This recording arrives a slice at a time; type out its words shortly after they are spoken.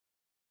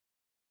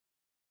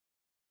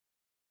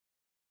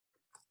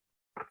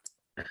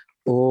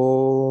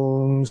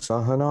Om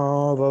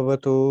Sahana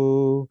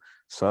Vavatu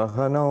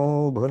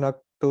Sahano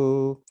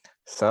Bhunaktu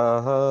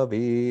Saha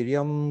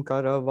Viryam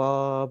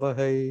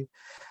Karavavahai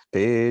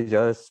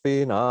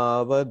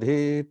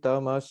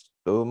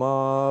Tejasvinavadhitamastu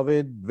ma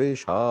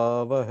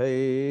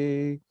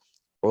vidvishavahai.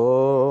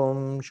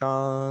 Om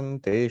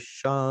Shanti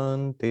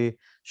Shanti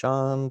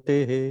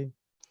Shanti.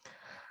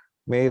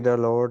 May the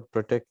Lord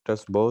protect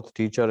us both,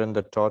 teacher and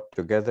the taught,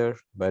 together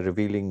by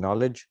revealing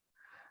knowledge.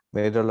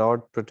 May the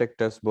Lord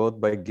protect us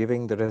both by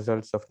giving the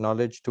results of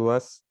knowledge to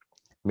us.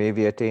 May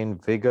we attain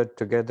vigor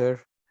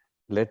together.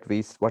 Let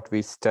what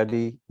we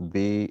study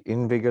be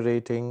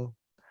invigorating.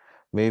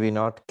 May we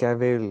not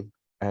cavil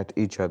at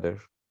each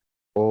other.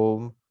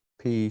 Om,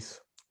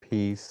 peace,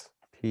 peace,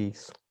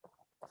 peace.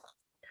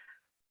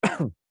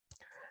 So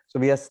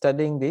we are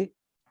studying the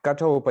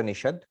Katha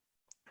Upanishad,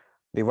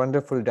 the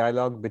wonderful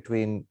dialogue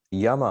between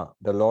Yama,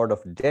 the Lord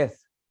of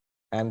Death,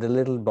 and the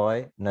little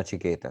boy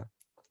Nachiketa.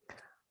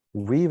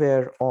 We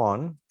were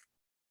on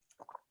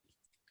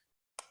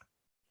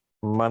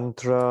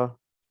mantra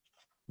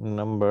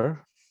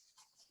number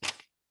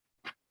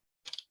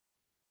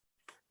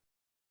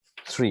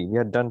 3. We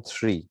had done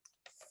 3.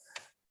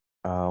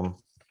 In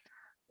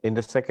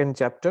the second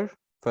chapter,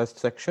 first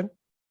section,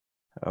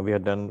 we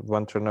had done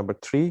mantra number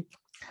 3,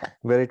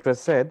 where it was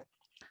said,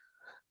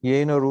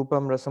 Yena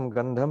rupam rasam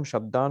gandham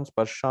shabdan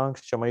sparshansh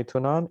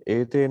chamaithunan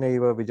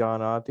etenaiva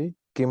vijanati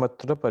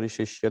kimatra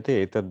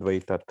parishishyate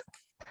etadvaitat.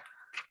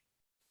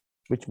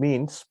 Which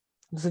means,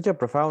 such a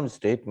profound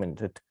statement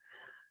that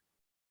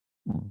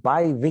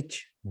by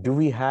which do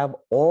we have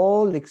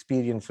all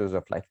experiences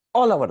of life,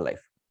 all our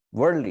life,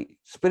 worldly,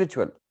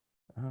 spiritual,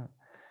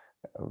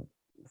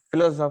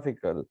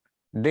 philosophical,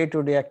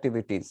 day-to-day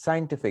activities,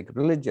 scientific,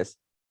 religious,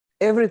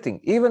 everything,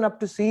 even up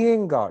to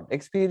seeing God,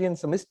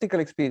 experience, mystical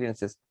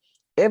experiences,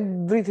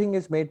 everything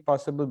is made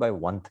possible by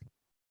one thing.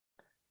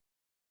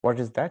 What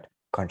is that?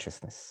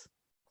 Consciousness.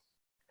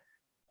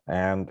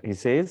 And he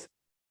says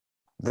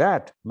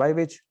that by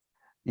which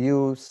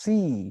you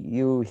see,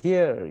 you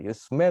hear, you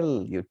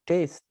smell, you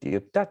taste, you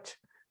touch,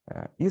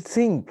 you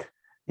think,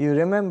 you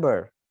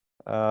remember,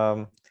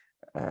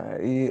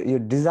 you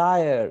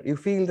desire, you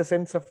feel the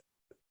sense of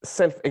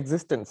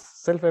self-existence,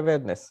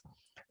 self-awareness.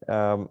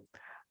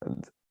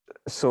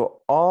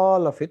 So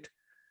all of it,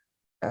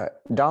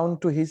 down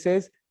to, he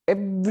says,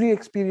 every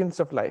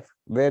experience of life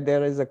where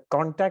there is a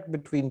contact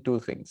between two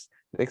things,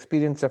 the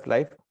experience of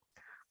life,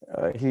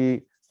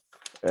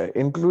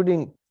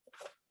 including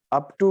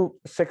up to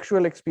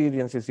sexual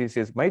experiences, he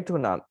says,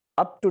 Maithunan,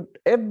 up to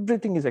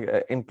everything is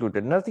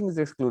included, nothing is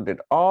excluded.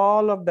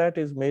 All of that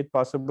is made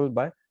possible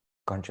by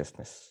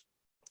consciousness,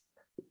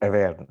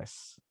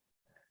 awareness.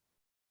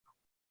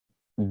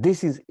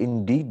 This is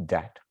indeed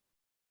that.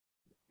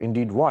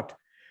 Indeed what?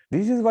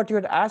 This is what you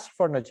had asked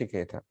for,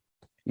 Nachiketa.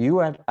 You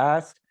had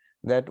asked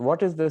that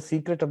what is the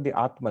secret of the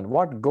Atman?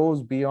 What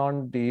goes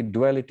beyond the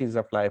dualities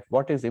of life?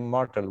 What is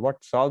immortal?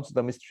 What solves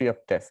the mystery of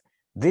death?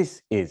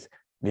 This is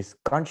this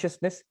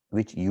consciousness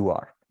which you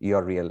are,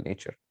 your real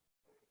nature.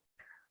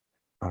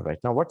 All right,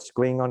 now what's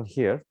going on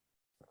here?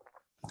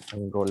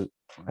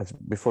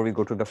 Before we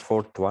go to the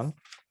fourth one.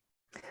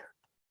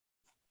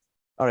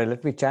 All right,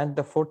 let me chant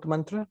the fourth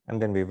mantra and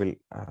then we will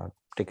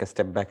take a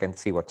step back and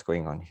see what's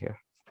going on here.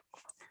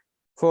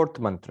 Fourth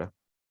mantra.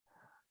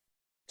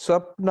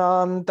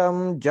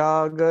 Swapnantam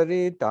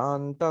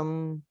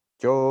jagaritantam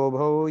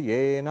chobho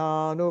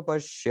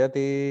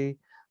yenanupashyati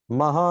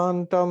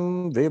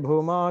mahantam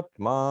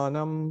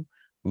vibhumatmanam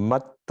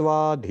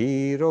matva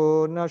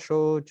dhiro na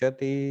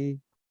shochati.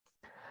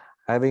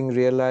 Having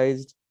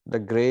realized the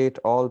great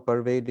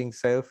all-pervading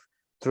self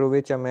through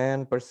which a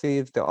man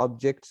perceives the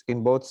objects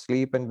in both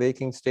sleep and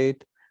waking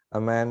state,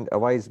 a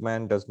wise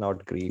man does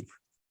not grieve.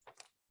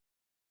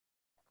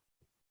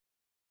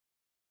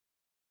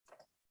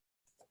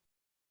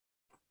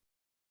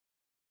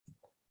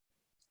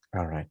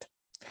 All right.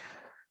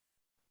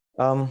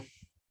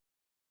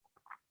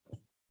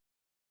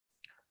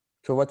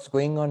 So what's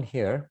going on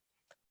here?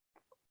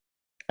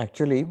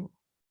 Actually,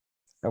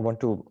 I want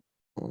to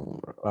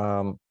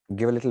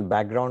give a little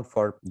background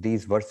for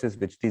these verses,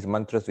 these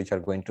mantras which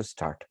are going to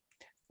start.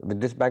 With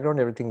this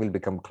background, everything will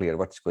become clear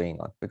what's going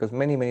on, because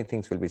many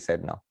things will be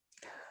said now.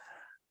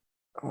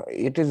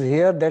 It is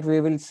here that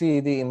we will see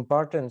the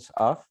importance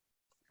of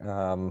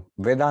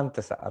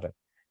Vedanta Sara.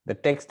 The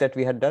text that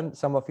we had done,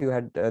 some of you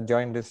had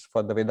joined us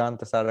for the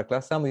Vedanta Sara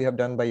class, some you have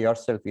done by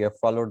yourself, you have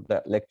followed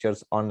the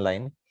lectures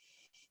online.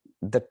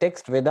 The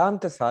text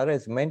Vedanta Sara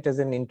is meant as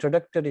an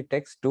introductory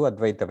text to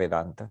Advaita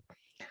Vedanta.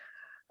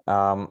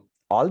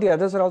 All the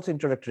others are also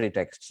introductory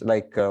texts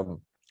like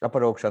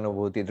Aparoksha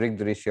Anubhuti,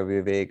 Drigdrishya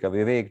Viveka,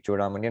 Vivek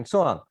Chudamani, and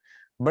so on.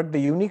 But the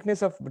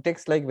uniqueness of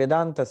texts like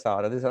Vedanta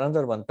Sara, there's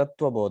another one,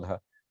 Tattva Bodha.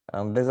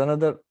 There's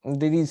another,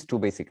 these two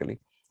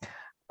basically.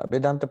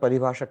 Vedanta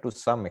Paribhasha to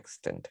some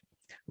extent.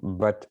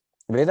 But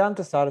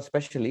Vedanta Sara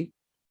especially,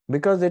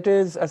 because it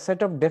is a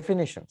set of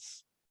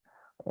definitions.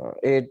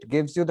 It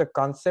gives you the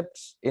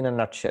concepts in a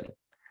nutshell.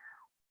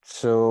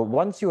 So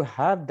once you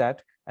have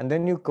that, and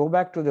then you go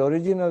back to the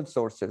original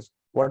sources,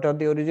 What are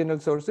the original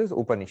sources?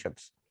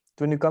 Upanishads.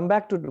 So when you come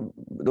back to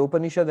the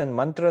Upanishads and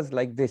mantras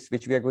like this,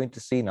 which we are going to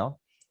see now,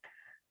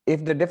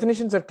 if the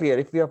definitions are clear,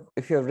 if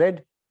you have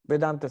read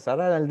Vedanta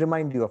Sara, I'll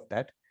remind you of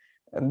that,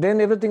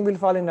 then everything will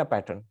fall in a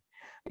pattern.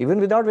 Even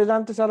without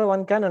Vedanta Sara,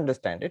 one can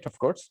understand it, of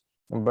course,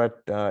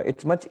 but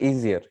it's much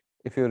easier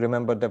if you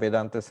remember the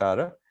Vedanta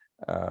Sara,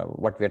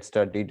 what we had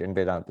studied in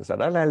Vedanta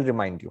Sara, and I'll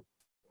remind you.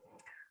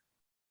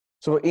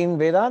 So in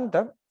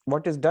Vedanta,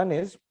 what is done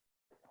is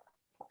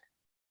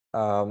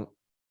 2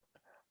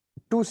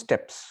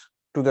 steps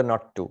to the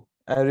not to.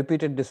 I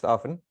repeated this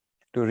often.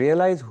 To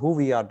realize who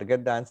we are, to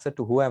get the answer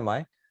to who am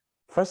I,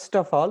 first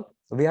of all,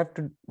 we have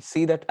to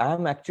see that I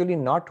am actually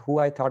not who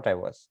I thought I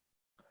was.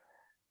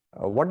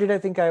 What did I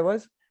think I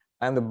was?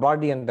 I am the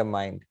body and the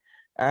mind,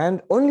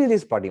 and only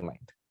this body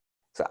mind.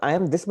 So I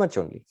am this much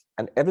only,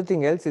 and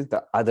everything else is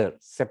the other,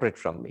 separate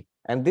from me.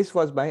 And this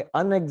was my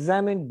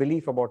unexamined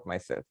belief about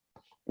myself.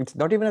 It's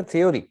not even a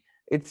theory.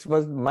 It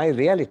was my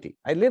reality.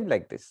 I live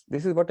like this.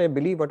 This is what I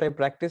believe, what I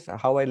practice,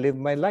 how I live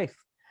my life.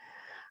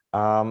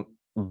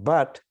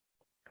 But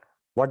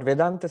what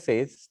Vedanta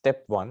says,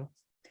 step 1,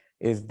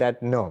 is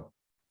that no,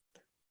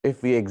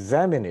 if we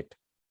examine it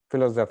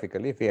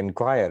philosophically, if we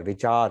inquire,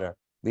 vichara,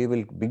 we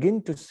will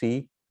begin to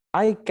see,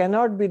 I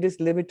cannot be this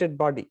limited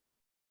body.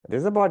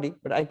 There's a body,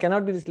 but I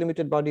cannot be this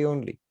limited body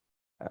only.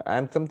 I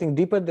am something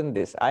deeper than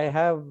this. I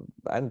have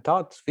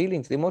thoughts,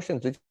 feelings,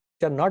 emotions, which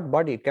are not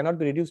body. It cannot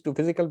be reduced to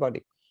physical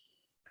body.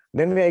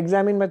 Then we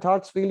examine my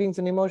thoughts, feelings,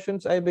 and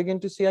emotions. I begin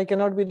to see I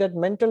cannot be that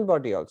mental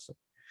body also.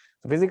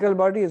 The physical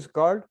body is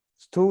called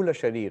sthula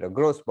sharira,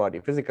 gross body,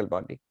 physical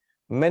body.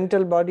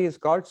 Mental body is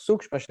called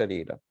sukshma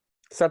sharira,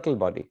 subtle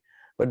body.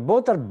 But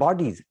both are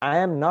bodies. I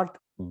am not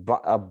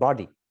a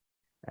body.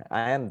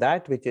 I am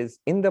that which is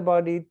in the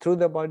body, through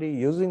the body,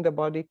 using the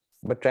body,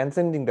 but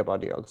transcending the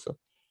body also.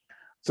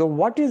 So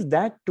what is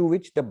that to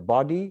which the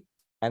body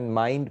and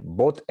mind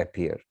both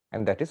appear?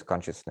 And that is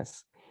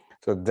consciousness.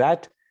 So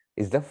that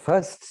is the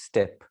first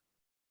step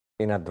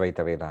in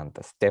Advaita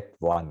Vedanta, step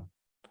 1.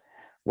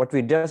 What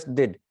we just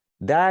did,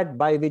 that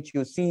by which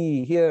you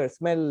see, hear,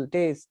 smell,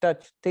 taste,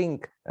 touch,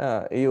 think,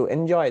 you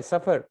enjoy,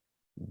 suffer,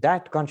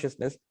 that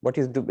consciousness, what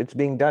is it's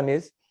being done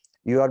is,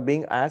 you are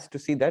being asked to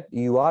see that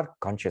you are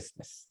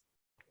consciousness.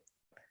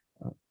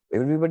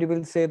 Everybody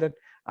will say that,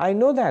 I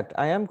know that,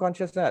 I am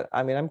conscious.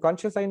 I mean, I'm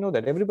conscious, I know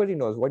that. Everybody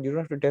knows. What, you don't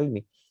have to tell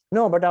me.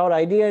 No, but our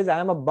idea is I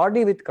am a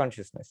body with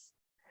consciousness.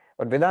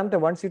 What Vedanta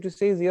wants you to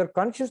say is your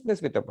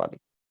consciousness with a body.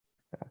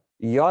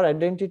 Your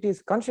identity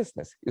is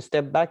consciousness. You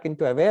step back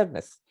into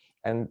awareness.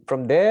 And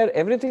from there,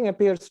 everything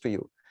appears to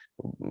you.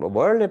 The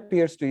world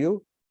appears to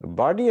you. The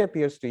body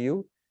appears to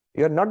you.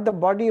 You are not the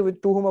body to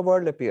whom a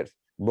world appears.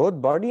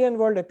 Both body and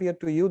world appear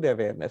to you, the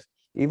awareness.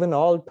 Even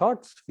all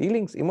thoughts,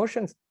 feelings,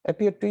 emotions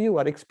appear to you,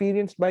 are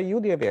experienced by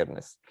you, the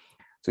awareness.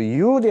 So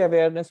you, the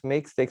awareness,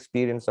 makes the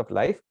experience of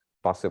life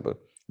possible.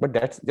 But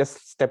that's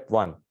just step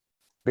 1.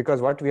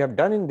 Because what we have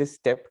done in this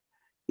step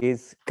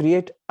is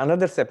create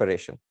another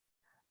separation.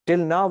 Till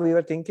now, we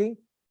were thinking,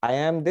 I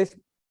am this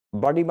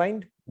body,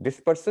 mind, this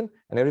person,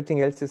 and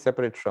everything else is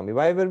separate from me.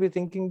 Why were we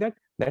thinking that?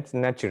 That's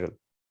natural.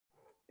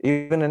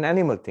 Even an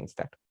animal thinks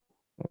that.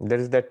 There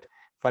is that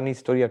funny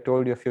story I've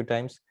told you a few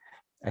times,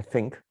 I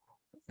think.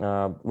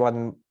 A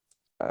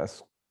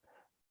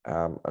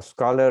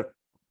scholar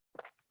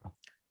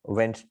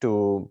went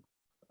to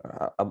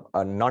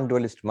a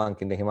non-dualist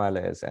monk in the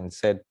Himalayas and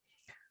said,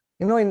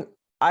 you know,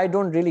 I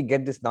don't really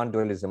get this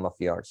non-dualism of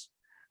yours.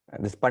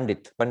 This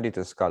Pandit is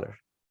a scholar.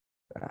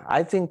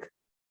 I think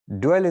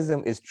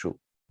dualism is true.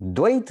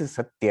 Dvait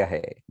satya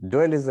hai.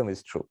 Dualism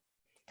is true.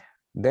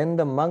 Then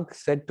the monk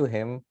said to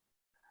him,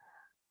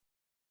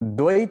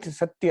 Dvait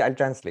satya, I'll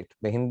translate.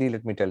 The Hindi,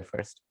 let me tell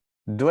first.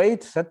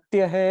 Dvait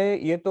satya hai,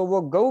 ye to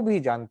wo gau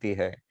bhi janti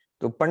hai.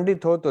 To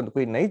Pandit ho to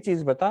koi nayi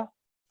cheez bata.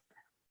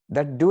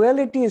 That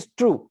duality is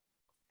true.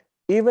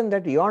 Even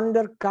that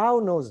yonder cow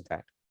knows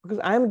that. Because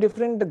I am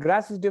different, the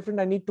grass is different,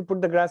 I need to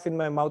put the grass in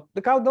my mouth.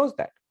 The cow knows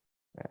that.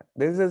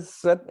 There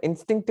is an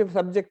instinctive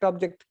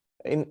subject-object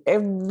in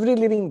every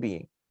living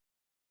being.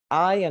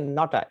 I and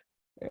not I.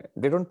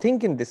 They don't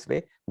think in this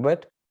way,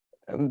 but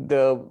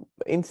the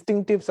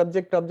instinctive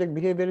subject-object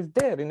behavior is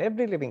there in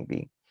every living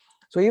being.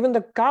 So even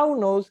the cow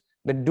knows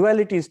the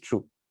duality is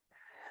true.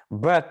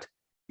 But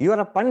you are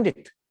a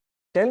Pandit.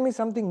 Tell me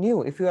something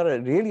new. If you are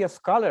really a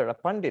scholar, a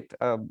Pandit,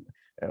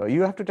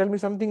 you have to tell me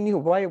something new.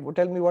 Why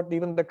tell me what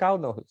even the cow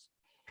knows?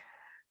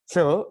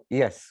 So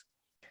yes,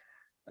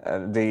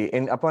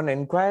 upon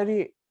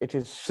inquiry, it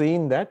is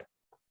seen that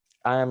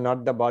I am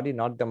not the body,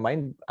 not the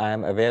mind. I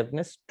am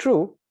awareness,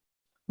 true.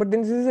 But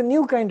then this is a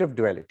new kind of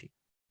duality.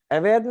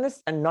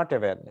 Awareness and not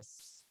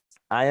awareness.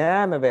 I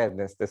am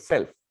awareness, the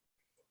self.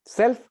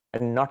 Self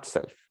and not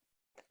self.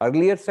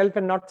 Earlier, self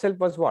and not self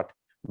was what?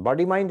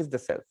 Body, mind is the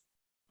self.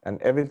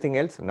 And everything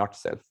else, not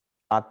self.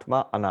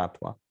 Atma,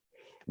 anatma.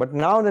 But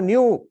now the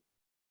new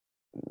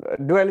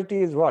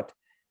duality is what?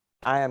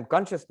 I am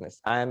consciousness,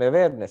 I am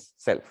awareness,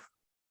 self.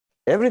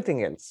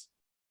 Everything else,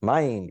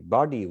 mind,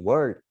 body,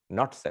 world,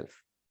 not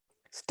self.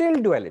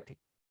 Still duality.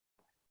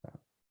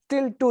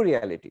 still two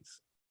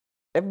realities.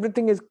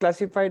 Everything is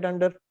classified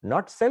under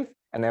not self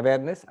and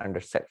awareness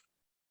under self.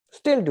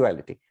 Still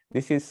duality.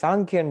 This is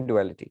Sankhyan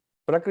duality,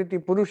 Prakriti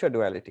Purusha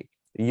duality,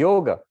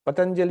 Yoga,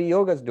 Patanjali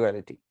Yoga's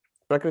duality,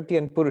 Prakriti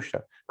and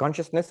Purusha,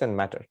 consciousness and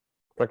matter.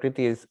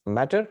 Prakriti is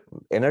matter,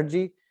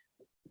 energy,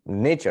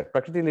 nature.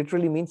 Prakriti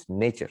literally means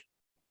nature,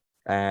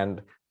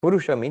 and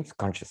Purusha means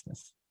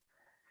consciousness.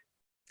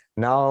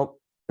 Now,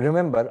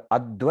 remember,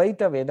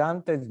 Advaita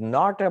Vedanta is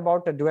not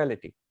about a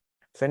duality.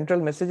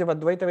 Central message of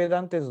Advaita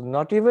Vedanta is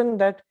not even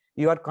that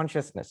you are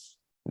consciousness.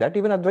 That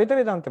even Advaita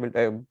Vedanta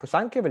will,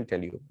 Sankhya will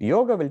tell you,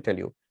 Yoga will tell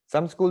you,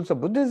 some schools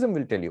of Buddhism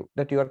will tell you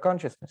that you are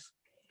consciousness.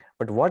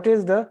 But what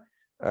is the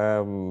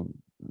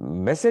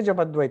message of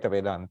Advaita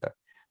Vedanta?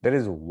 There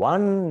is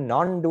one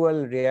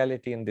non-dual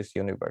reality in this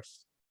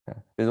universe.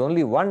 There is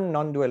only one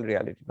non-dual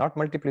reality, not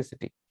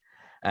multiplicity.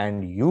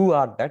 And you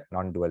are that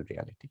non-dual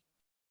reality.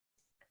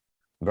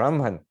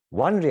 Brahman,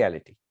 one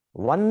reality.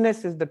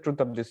 Oneness is the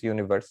truth of this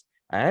universe,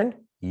 and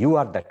you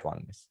are that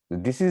oneness.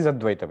 This is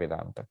Advaita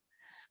Vedanta.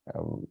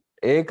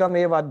 Ekam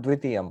eva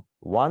advitiyam,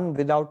 one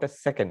without a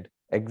second,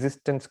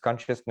 existence,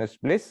 consciousness,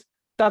 bliss,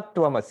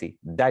 tattvamasi,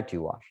 that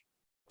you are.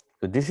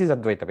 So this is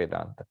Advaita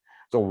Vedanta.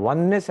 So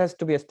oneness has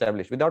to be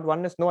established. Without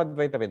oneness, no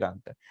Advaita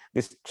Vedanta.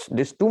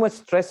 This too much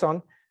stress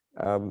on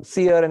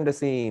seer and the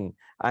seen.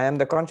 I am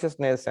the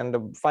consciousness and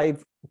the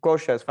 5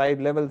 koshas,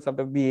 5 levels of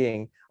the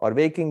being, or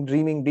waking,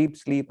 dreaming, deep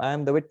sleep. I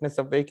am the witness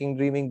of waking,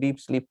 dreaming, deep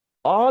sleep.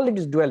 All it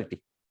is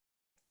duality.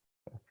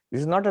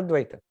 This is not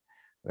Advaita.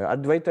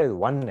 Advaita is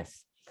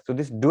oneness. So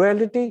this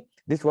duality,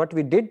 this what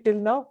we did till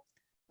now,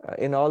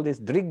 in all this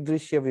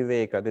Drigdrishya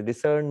Viveka, the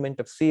discernment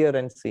of seer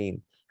and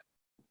seen,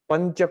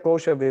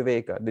 Panchakosha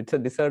Viveka, the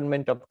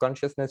discernment of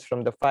consciousness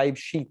from the 5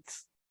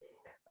 sheaths,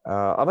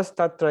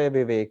 Avastatraya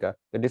Viveka,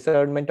 the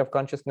discernment of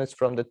consciousness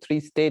from the 3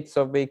 states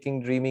of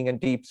waking, dreaming, and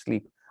deep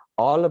sleep.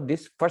 All of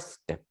this first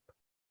step,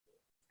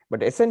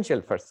 but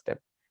essential first step.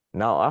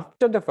 Now,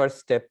 after the first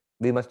step,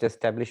 we must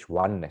establish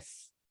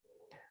oneness.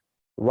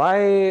 Why,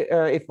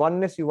 if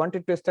oneness, you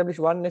wanted to establish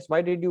oneness,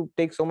 why did you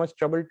take so much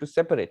trouble to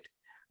separate?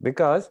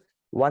 Because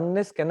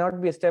oneness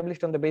cannot be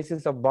established on the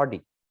basis of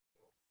body.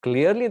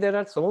 Clearly, there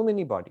are so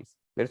many bodies.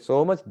 There's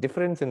so much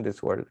difference in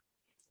this world.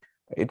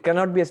 It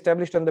cannot be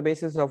established on the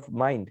basis of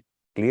mind.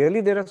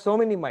 Clearly, there are so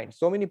many minds,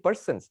 so many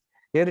persons.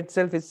 Here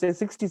itself, it says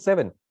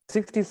 67.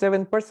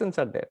 67 persons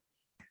are there.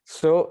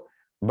 So,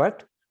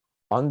 but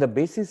on the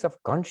basis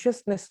of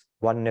consciousness,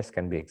 oneness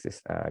can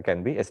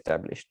be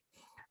established.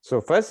 So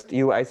first,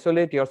 you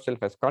isolate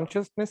yourself as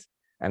consciousness,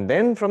 and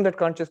then from that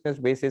consciousness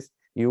basis,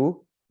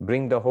 you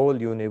bring the whole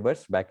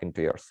universe back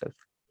into yourself.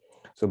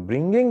 So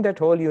bringing that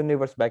whole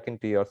universe back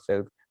into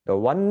yourself, the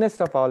oneness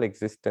of all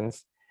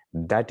existence,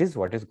 that is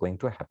what is going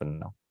to happen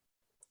now.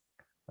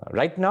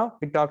 Right now,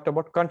 we talked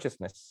about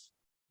consciousness,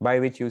 by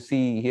which you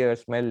see, hear,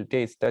 smell,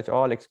 taste, touch,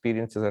 all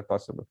experiences are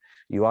possible.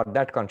 You are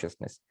that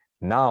consciousness.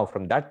 Now,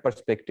 from that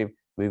perspective,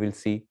 we will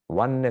see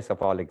oneness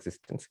of all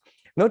existence.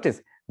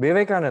 Notice,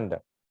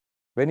 Vivekananda,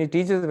 when he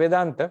teaches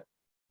Vedanta,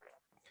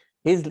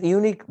 his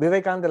unique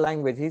Vivekananda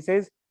language, he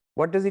says,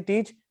 what does he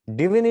teach?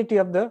 Divinity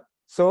of the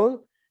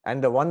soul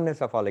and the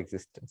oneness of all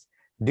existence.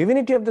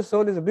 Divinity of the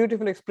soul is a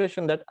beautiful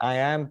expression that I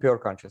am pure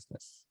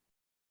consciousness.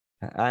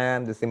 I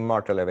am this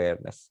immortal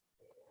awareness.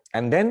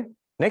 And then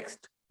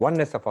next,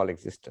 oneness of all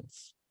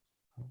existence.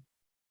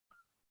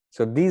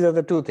 So these are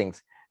the 2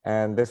 things.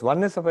 And this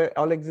oneness of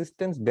all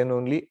existence, then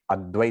only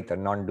Advaita,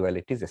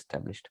 non-duality is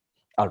established.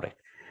 All right.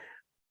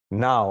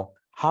 Now,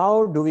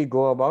 how do we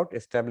go about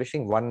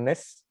establishing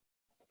oneness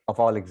of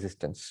all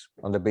existence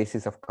on the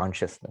basis of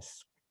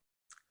consciousness?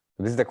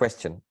 This is the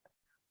question.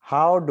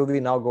 How do we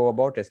now go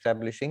about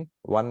establishing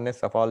oneness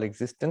of all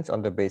existence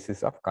on the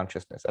basis of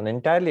consciousness? And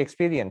entirely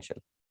experiential,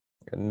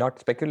 not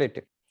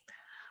speculative.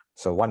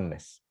 So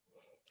oneness.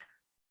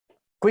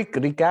 Quick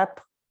recap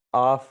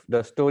of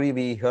the story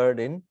we heard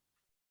in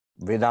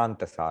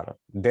Vedanta Sara.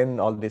 Then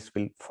all this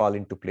will fall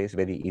into place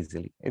very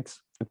easily.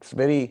 It's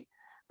very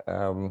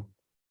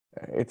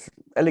it's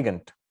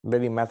elegant,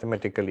 very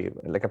mathematically,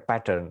 like a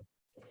pattern.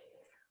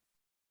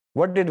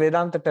 What did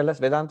Vedanta tell us?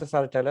 Vedanta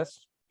Sara tell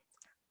us?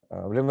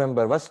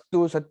 Remember,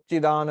 Vastu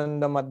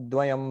Satchidanandam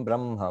Advayam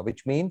Brahma,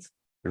 which means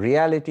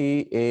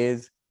reality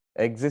is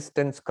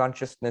existence,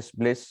 consciousness,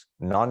 bliss,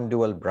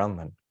 non-dual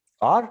Brahman,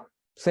 or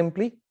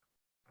simply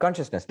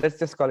consciousness. Let's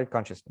just call it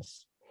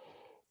consciousness.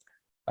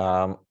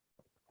 And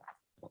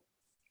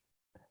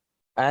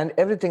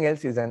everything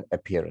else is an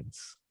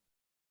appearance.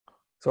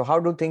 So how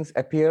do things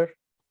appear?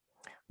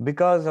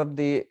 Because of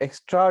the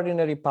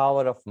extraordinary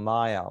power of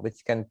Maya,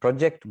 which can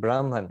project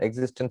Brahman,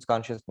 existence,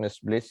 consciousness,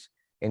 bliss,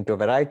 into a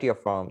variety of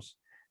forms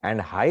and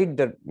hide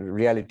the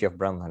reality of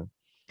Brahman.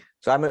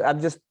 So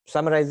I'm just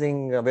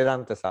summarizing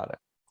Vedanta Sara.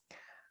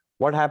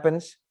 What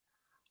happens?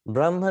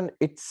 Brahman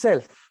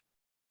itself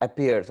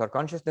appears, or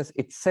consciousness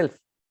itself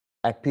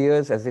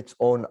appears as its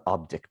own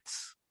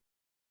objects,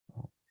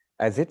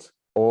 as its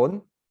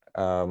own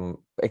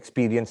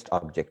experienced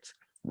objects.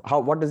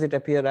 What does it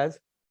appear as?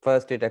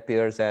 First, it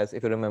appears as,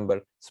 if you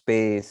remember,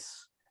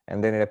 space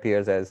and then it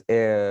appears as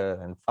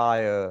air and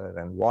fire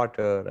and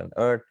water and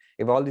earth.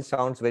 If all this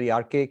sounds very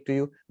archaic to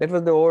you, that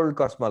was the old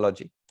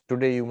cosmology.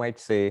 Today you might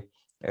say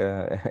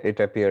it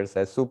appears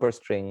as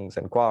superstrings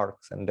and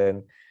quarks, and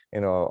then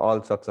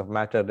all sorts of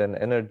matter and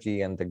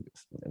energy, and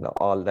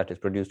all that is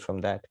produced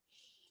from that.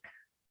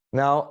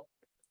 Now,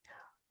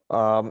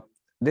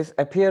 this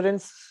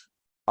appearance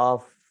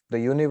of the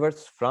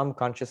universe from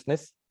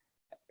consciousness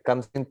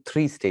comes in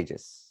 3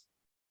 stages.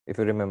 If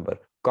you remember,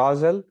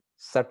 causal,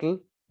 subtle,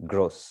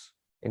 gross.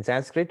 In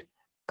Sanskrit,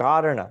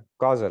 karana,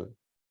 causal,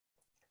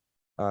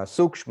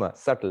 sukshma,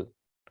 subtle,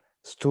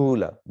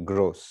 sthula,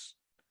 gross.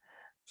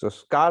 So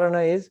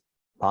karana is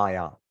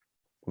maya.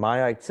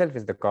 Maya itself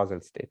is the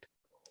causal state.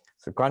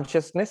 So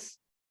consciousness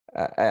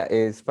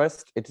is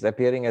first, it is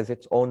appearing as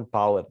its own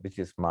power, which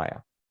is maya.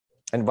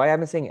 And why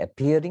am I saying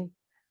appearing?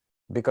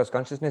 Because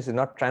consciousness is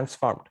not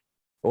transformed.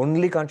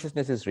 Only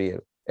consciousness is real.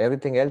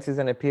 Everything else is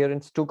an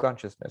appearance to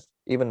consciousness.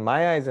 Even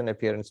maya is an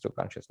appearance to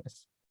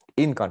consciousness,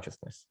 in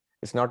consciousness.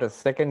 It's not a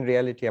second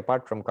reality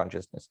apart from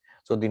consciousness.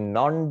 So the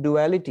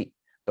non-duality,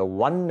 the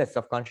oneness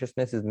of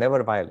consciousness is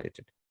never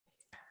violated.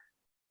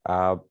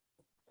 So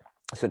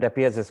it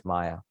appears as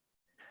maya.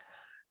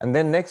 And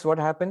then next, what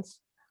happens?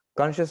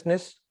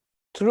 Consciousness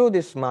through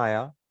this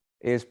maya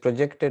is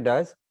projected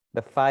as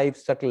the 5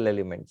 subtle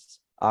elements: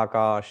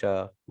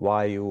 Akasha,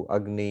 Vayu,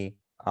 Agni,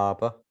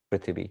 Apa,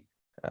 Prithvi,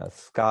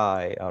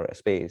 sky or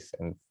space,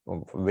 and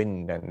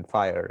wind and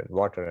fire and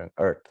water and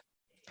earth.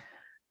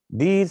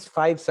 These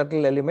 5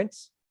 subtle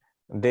elements,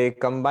 they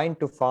combine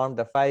to form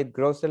the 5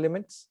 gross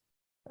elements.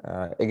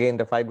 Again,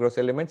 the 5 gross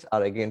elements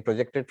are again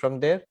projected from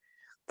there.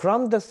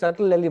 From the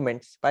subtle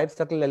elements, 5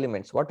 subtle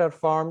elements, what are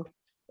formed?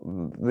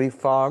 We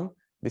form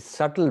the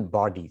subtle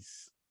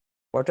bodies.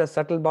 What are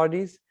subtle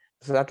bodies?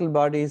 Subtle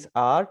bodies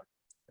are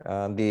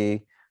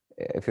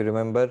if you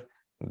remember,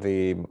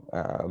 the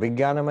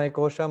Vijnanamaya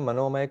Kosha,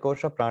 Manomaya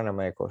Kosha,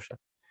 Pranamaya Kosha.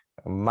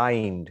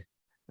 Mind,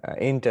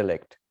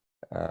 intellect,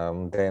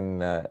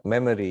 then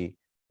memory,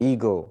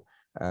 ego,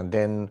 and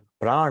then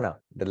prana,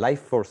 the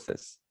life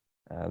forces,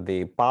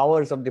 the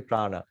powers of the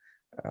prana,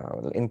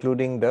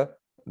 including the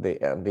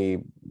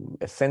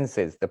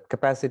senses, the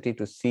capacity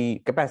to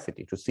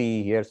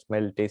see, hear,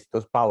 smell, taste,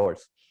 those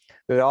powers.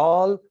 They're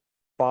all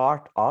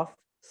part of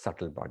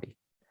subtle body.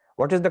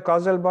 What is the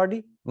causal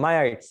body?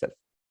 Maya itself.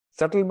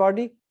 Subtle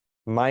body,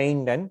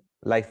 mind and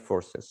life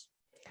forces.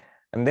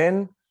 And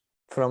then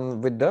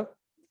with the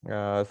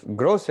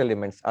gross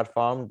elements are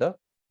formed the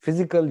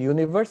physical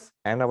universe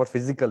and our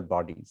physical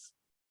bodies.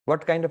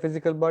 What kind of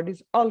physical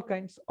bodies? All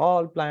kinds,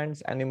 all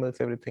plants, animals,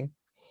 everything.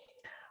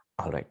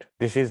 All right,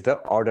 this is the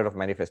order of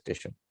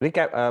manifestation.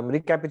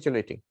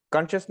 Recapitulating: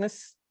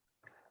 consciousness,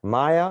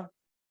 maya,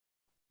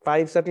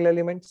 5 subtle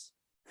elements,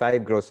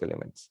 5 gross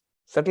elements.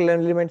 Subtle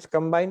elements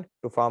combine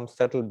to form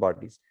subtle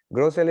bodies.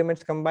 Gross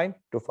elements combine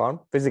to form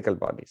physical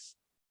bodies.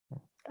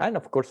 And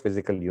of course,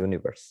 physical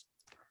universe.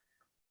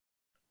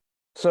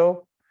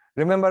 So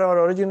remember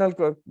our original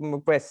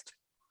quest,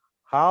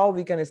 how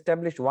we can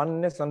establish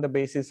oneness on the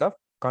basis of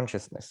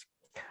consciousness.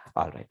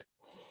 All right.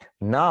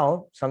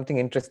 Now something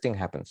interesting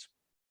happens.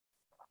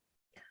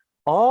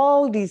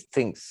 All these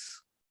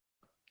things,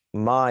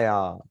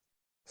 maya,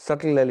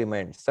 subtle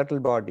elements, subtle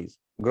bodies,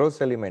 gross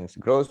elements,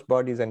 gross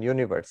bodies, and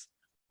universe,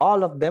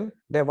 all of them,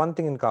 they have one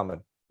thing in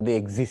common: they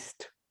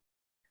exist.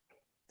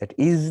 That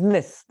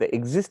isness, the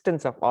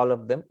existence of all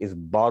of them, is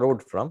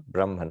borrowed from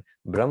Brahman.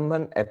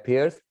 Brahman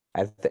appears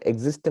as the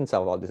existence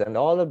of all this, and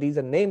all of these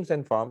are names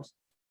and forms,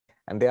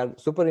 and they are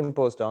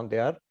superimposed on,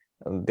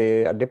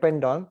 they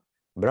depend on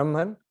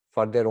Brahman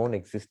for their own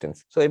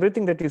existence. So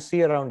everything that you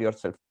see around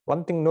yourself,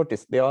 one thing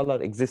notice, they all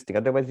are existing.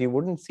 Otherwise you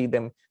wouldn't see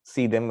them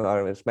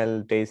or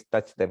smell, taste,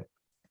 touch them.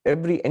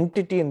 Every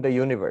entity in the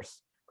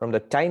universe, from the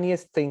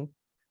tiniest thing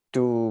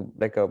to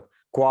like a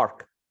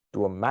quark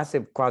to a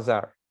massive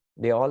quasar,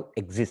 they all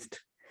exist.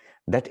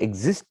 That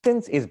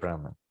existence is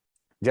Brahman.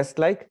 Just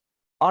like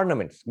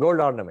ornaments,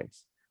 gold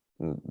ornaments,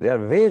 there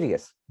are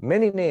various,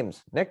 many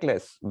names: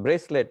 necklace,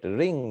 bracelet,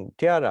 ring,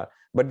 tiara,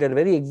 but their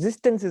very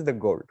existence is the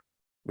gold.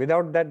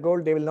 Without that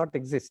gold, they will not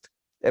exist.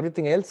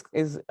 Everything else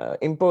is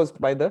imposed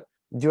by the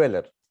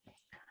jeweler.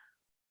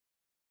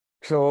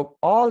 So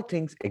all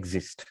things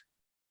exist.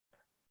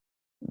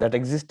 That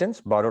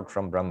existence borrowed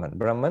from Brahman.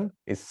 Brahman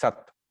is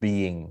Sat,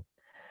 being.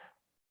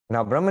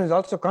 Now Brahman is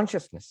also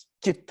consciousness,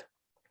 Chit.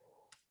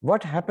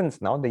 What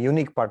happens now, the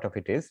unique part of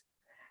it is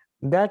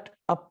that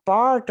a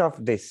part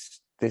of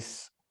this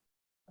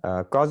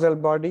causal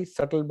body,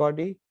 subtle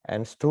body,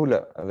 and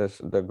sthula,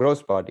 the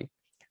gross body,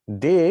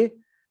 they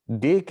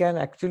can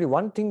actually,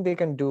 one thing they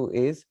can do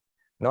is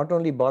not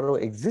only borrow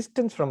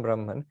existence from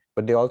Brahman,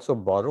 but they also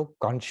borrow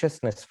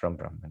consciousness from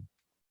Brahman.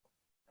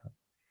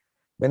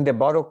 When they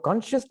borrow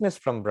consciousness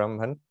from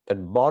Brahman,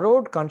 that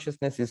borrowed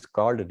consciousness is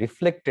called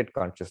reflected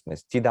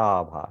consciousness,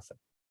 Chidabhasa,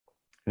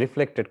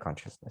 reflected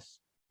consciousness.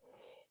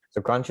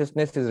 So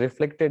consciousness is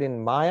reflected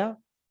in Maya,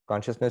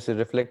 consciousness is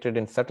reflected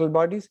in subtle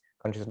bodies,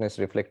 consciousness is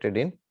reflected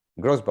in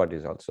gross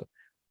bodies also.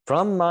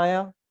 From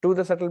Maya to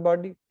the subtle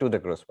body to the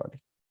gross body.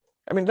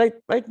 I mean,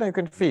 right now you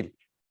can feel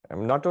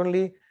Not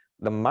only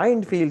the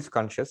mind feels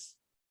conscious,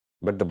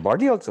 but the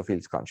body also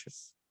feels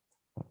conscious.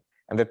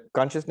 And the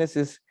consciousness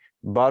is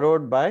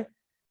borrowed by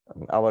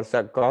our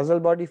causal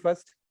body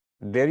first.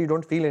 There you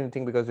don't feel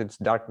anything because it's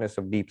darkness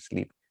of deep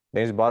sleep.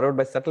 Then it's borrowed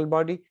by subtle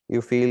body.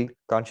 You feel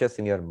conscious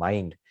in your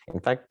mind. In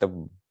fact,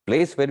 the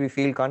place where we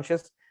feel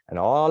conscious and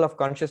all of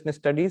consciousness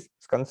studies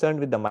is concerned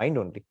with the mind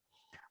only.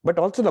 But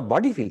also the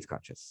body feels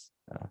conscious.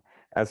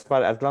 As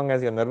long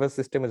as your nervous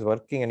system is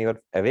working and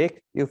you're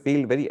awake, you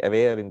feel very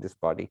aware in this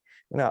body.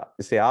 You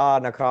say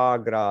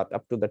nakhagrat,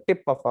 up to the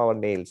tip of our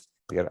nails,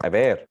 we are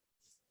aware.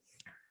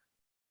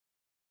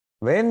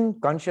 When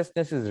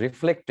consciousness is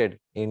reflected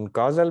in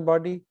causal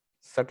body,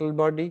 subtle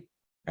body,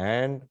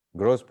 and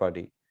gross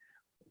body,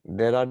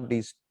 there are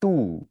these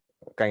two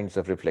kinds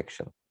of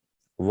reflection.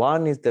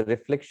 One is the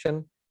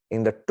reflection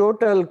in the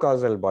total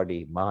causal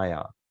body,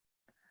 Maya,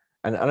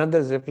 and another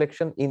is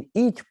reflection in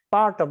each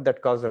part of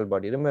that causal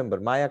body. Remember,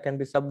 Maya can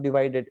be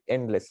subdivided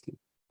endlessly.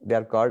 They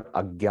are called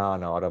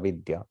Ajnana or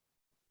Avidya.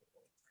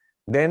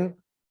 Then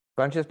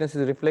consciousness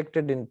is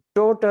reflected in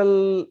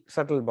total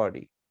subtle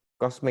body,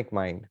 cosmic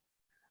mind,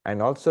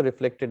 and also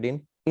reflected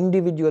in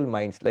individual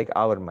minds like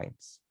our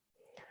minds.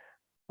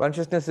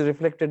 Consciousness is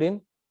reflected in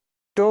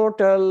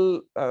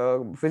total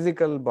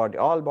physical body,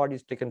 all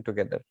bodies taken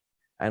together,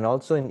 and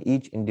also in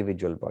each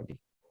individual body.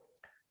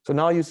 So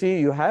now you see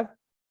you have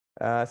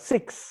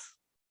six,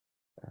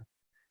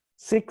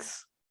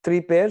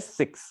 three pairs,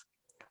 six.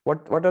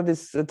 What are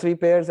these three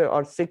pairs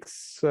or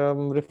six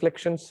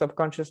reflections of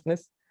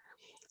consciousness?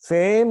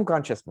 Same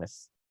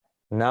consciousness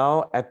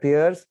now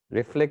appears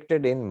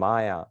reflected in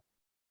Maya,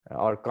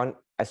 or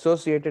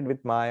associated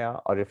with Maya,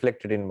 or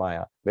reflected in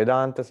Maya.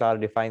 Vedanta Sar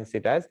defines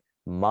it as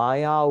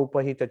Maya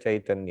Upahita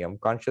Chaitanyam,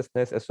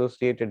 consciousness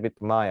associated with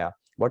Maya.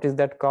 What is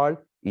that called?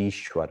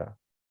 Ishvara.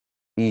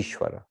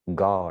 Ishvara,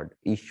 God,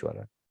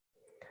 Ishvara.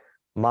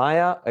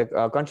 Maya,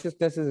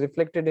 consciousness is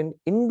reflected in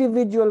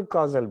individual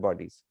causal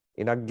bodies,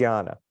 in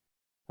Ajnana,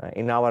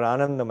 in our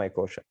Anandamaya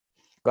Kosha.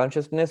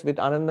 Consciousness with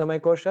Anandamaya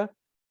Kosha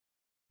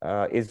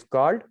is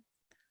called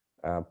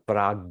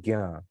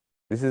Pragya.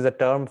 This is a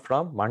term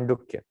from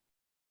Mandukya,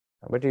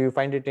 but you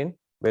find it in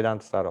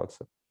Vedanta Sar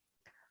also.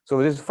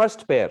 So this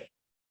first pair,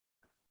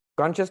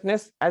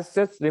 consciousness as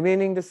such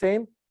remaining the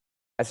same,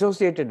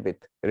 associated with,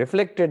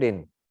 reflected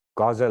in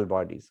causal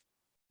bodies.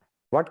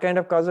 What kind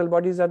of causal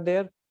bodies are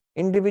there?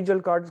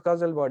 Individual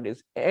causal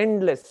bodies,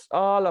 endless,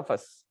 all of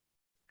us,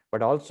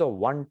 but also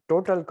one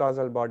total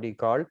causal body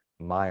called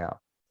Maya.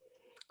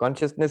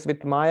 Consciousness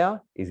with Maya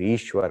is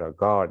Ishvara,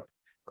 God.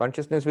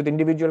 Consciousness with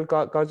individual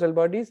causal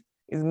bodies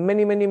is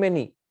many, many,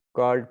 many,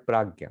 called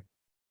Pragya.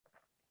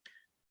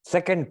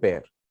 Second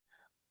pair,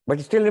 but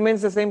it still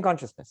remains the same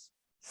consciousness.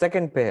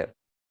 Second pair,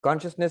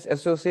 consciousness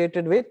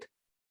associated with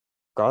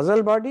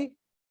causal body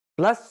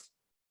plus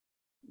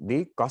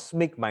the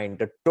cosmic mind,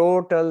 the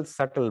total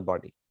subtle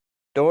body.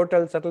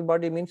 Total subtle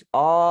body means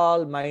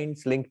all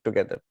minds linked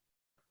together.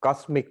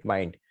 Cosmic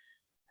mind.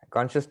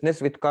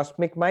 Consciousness with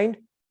cosmic mind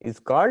is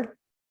called,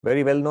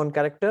 very well-known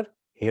character,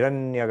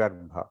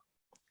 Hiranyagarbha.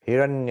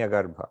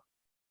 Hiranyagarbha.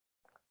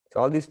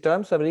 So all these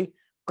terms are very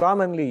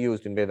commonly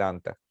used in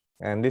Vedanta.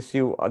 And this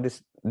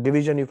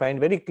division you find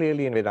very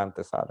clearly in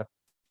Vedanta Sara.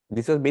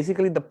 This was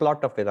basically the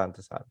plot of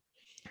Vedanta Sara.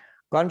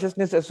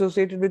 Consciousness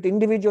associated with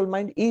individual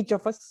mind, each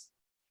of us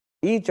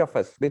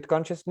with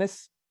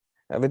consciousness,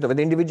 with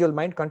individual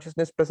mind,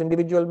 consciousness plus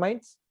individual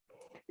minds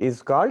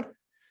is called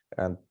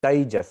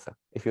Taijasa,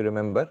 if you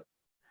remember.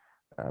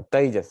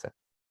 Taijasa.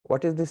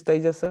 What is this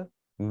Taijasa?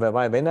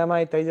 When am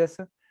I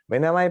Taijasa?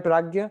 When am I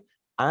Pragya?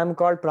 I am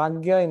called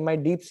Pragya in my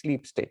deep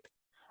sleep state.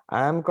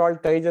 I am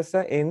called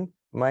Taijasa in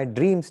my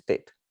dream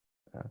state.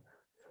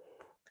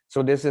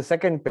 So there's a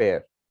second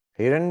pair,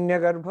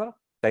 Hiranyagarbha,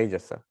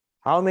 Taijasa.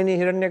 How many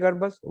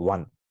Hiranyagarbhas?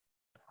 One.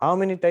 How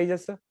many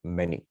Taijasa?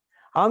 Many.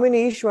 How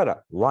many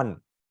Ishvara?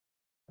 One.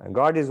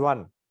 God is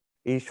one,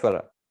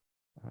 Ishvara.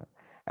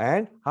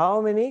 And how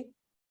many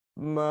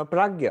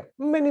Pragya?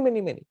 Many,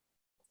 many, many.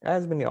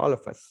 As many, all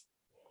of us.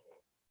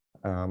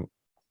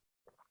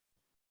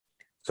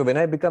 So when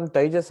I become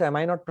Taijasa, am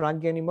I not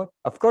Pragya anymore?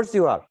 Of course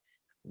you are.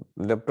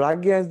 The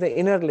Pragya is the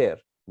inner layer.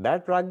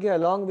 That Pragya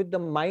along with the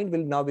mind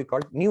will now be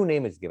called, new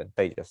name is given,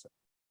 Taijasa.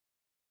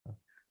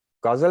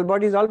 Causal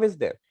body is always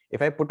there.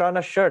 If I put on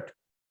a shirt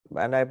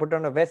and I put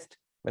on a vest,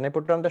 when I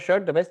put on the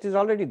shirt, the vest is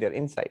already there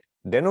inside.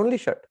 Then only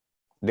shirt.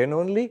 Then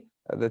only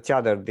the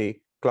chadar, the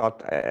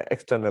cloth,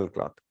 external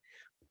cloth.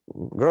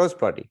 Gross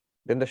body.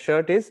 Then the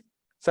shirt is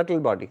subtle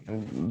body.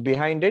 And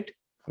behind it,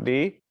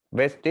 the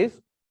vest is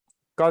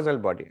causal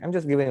body. I'm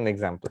just giving an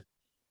example.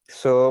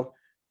 So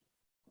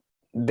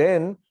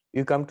then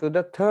you come to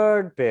the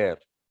third pair,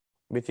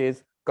 which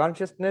is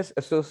consciousness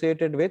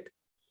associated with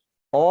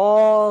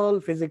all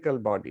physical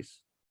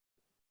bodies.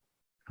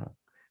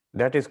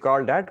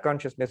 That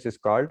consciousness is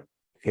called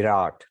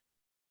Virat.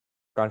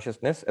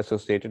 Consciousness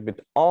associated with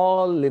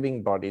all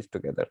living bodies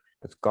together.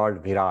 It's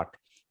called Virat.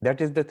 That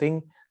is the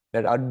thing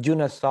that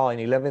Arjuna saw in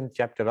 11th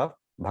chapter of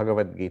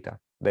Bhagavad Gita.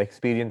 The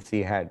experience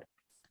he had.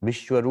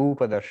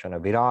 Vishwarupa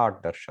Darshana,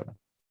 Virat Darshana.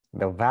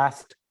 The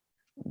vast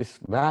this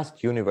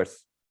vast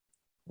universe,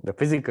 the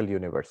physical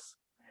universe,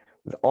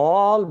 with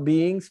all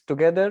beings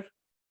together,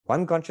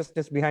 one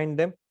consciousness behind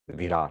them,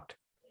 Virat.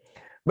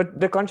 But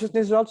the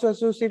consciousness is also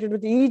associated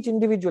with each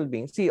individual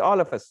being. See, all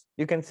of us,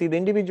 you can see the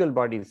individual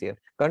bodies here.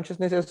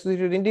 Consciousness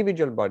associated with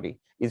individual body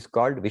is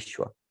called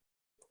Vishwa.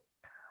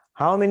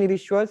 How many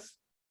Vishwas?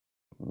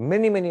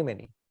 Many, many,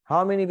 many.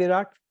 How many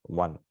Virat?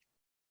 One.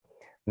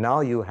 Now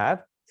you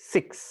have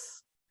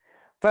 6.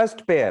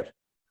 First pair,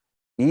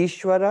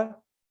 Ishvara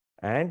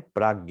and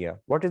Pragya.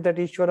 What is that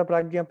Ishvara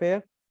Pragya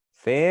pair?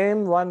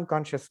 Same one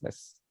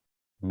consciousness,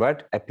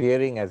 but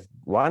appearing as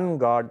one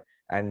God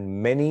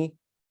and many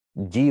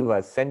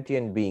jivas,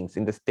 sentient beings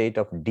in the state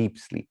of deep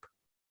sleep.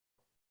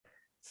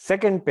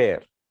 Second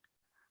pair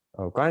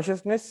of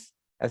consciousness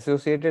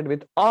associated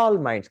with all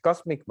minds,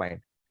 cosmic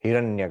mind,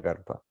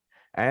 Hiranyagarbha.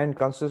 And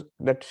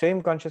that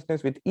same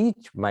consciousness with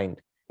each mind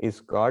is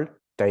called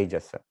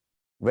Taijasa.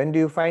 When do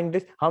you find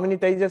this? How many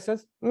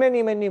Taijasas?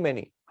 Many, many,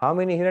 many. How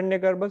many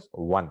Hiranyagarbhas?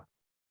 1.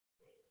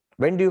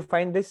 When do you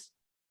find this?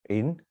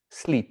 In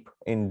sleep,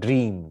 in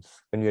dreams,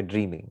 when we are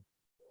dreaming.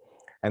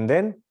 And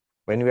then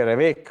when we are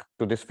awake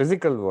to this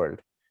physical world,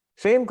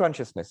 same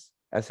consciousness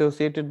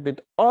associated with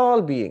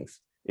all beings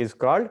is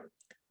called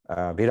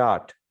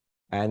Virat.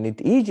 And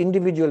with each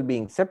individual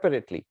being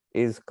separately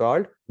is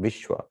called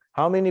Vishwa.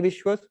 How many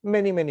Vishwas?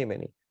 Many, many,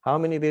 many. How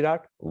many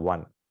Virat?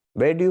 1.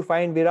 Where do you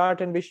find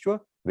Virat and Vishwa?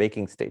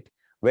 Waking state.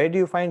 Where do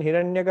you find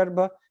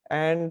Hiranyagarbha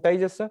and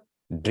Taijasa?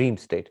 Dream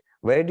state.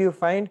 Where do you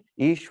find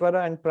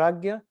Ishvara and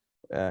Pragya?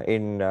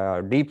 In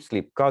deep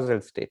sleep,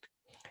 causal state.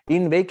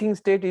 In waking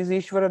state, is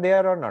Ishvara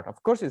there or not?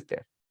 Of course, it's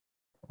there.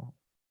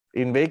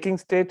 In waking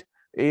state,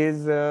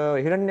 is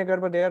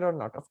Hiranyagarbha there or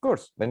not? Of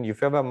course. When you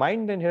have a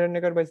mind, then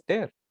Hiranyagarbha is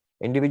there.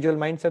 Individual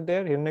minds are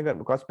there.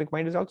 Hiranyagarbha, cosmic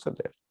mind, is also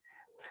there.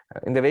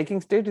 In the waking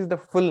state is the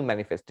full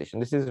manifestation.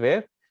 This is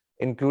where,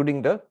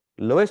 including the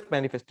lowest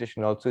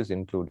manifestation, also is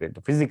included,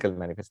 the physical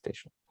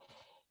manifestation.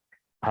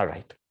 All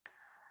right.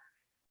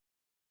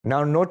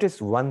 Now notice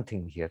one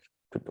thing here,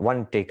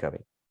 one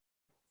takeaway.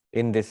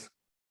 In this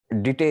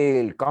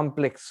detailed,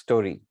 complex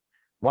story,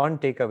 one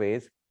takeaway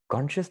is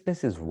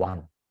consciousness is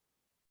one.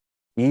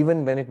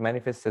 Even when it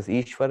manifests as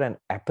Ishvara and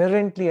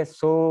apparently as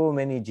so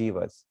many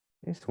jivas,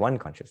 it's one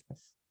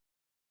consciousness.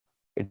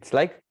 It's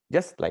like,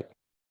 just like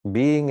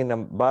being in a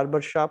barber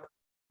shop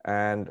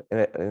and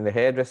in the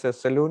hairdresser's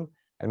saloon,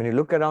 and when you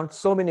look around,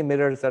 so many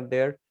mirrors are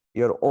there.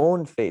 Your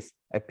own face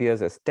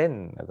appears as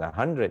 10, as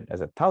 100,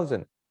 as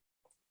 1,000.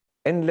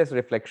 Endless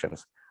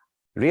reflections.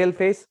 Real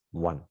face,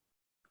 one.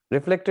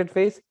 Reflected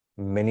face,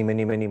 many,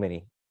 many, many,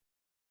 many.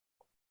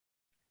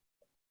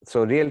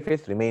 So real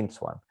face remains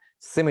one.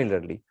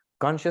 Similarly,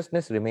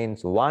 consciousness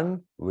remains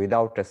one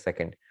without a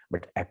second,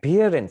 but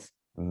appearance,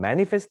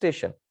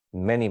 manifestation,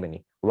 many,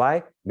 many.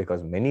 Why?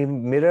 Because many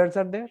mirrors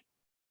are there.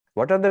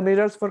 What are the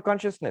mirrors for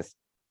consciousness?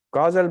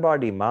 Causal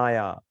body,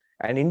 Maya,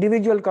 and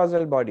individual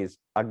causal bodies,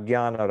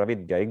 Ajnana or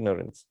Avidya,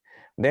 ignorance.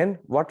 Then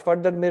what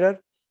further mirror?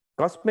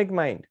 Cosmic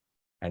mind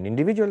and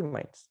individual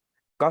minds.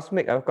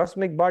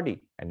 Cosmic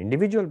body and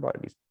individual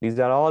bodies. These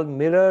are all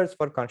mirrors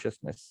for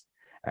consciousness.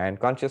 And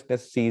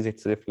consciousness sees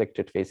its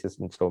reflected faces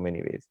in so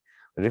many ways.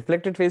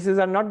 Reflected faces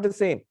are not the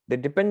same. They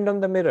depend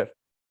on the mirror.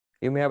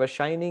 You may have a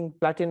shining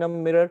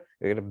platinum mirror,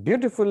 you get a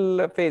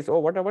beautiful face. Oh,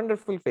 what a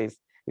wonderful face.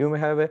 You may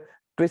have a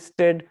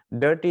twisted,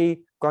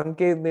 dirty,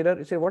 concave mirror.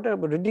 You say, what a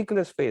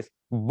ridiculous face.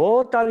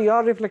 Both are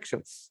your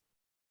reflections.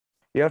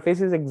 Your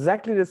face is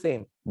exactly the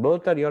same.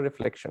 Both are your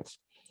reflections.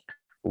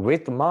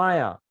 With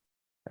Maya,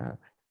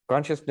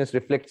 consciousness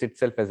reflects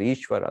itself as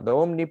Ishvara, the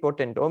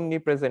omnipotent,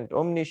 omnipresent,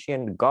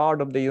 omniscient God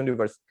of the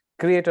universe,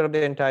 creator of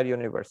the entire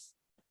universe,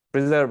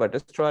 preserver,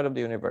 destroyer of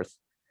the universe.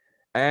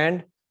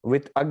 And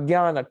with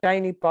Ajnana, a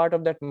tiny part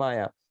of that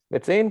Maya,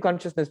 that same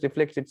consciousness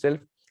reflects itself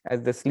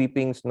as the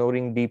sleeping,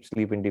 snoring, deep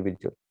sleep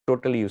individual.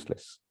 Totally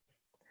useless.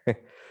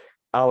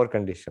 Our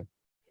condition.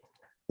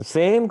 The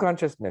same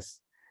consciousness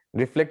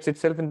reflects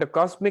itself in the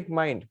cosmic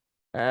mind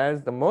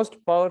as the most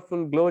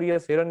powerful,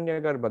 glorious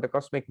Hiranyagarbha, the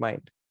cosmic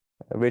mind,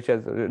 which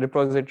is a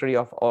repository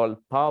of all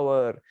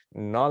power,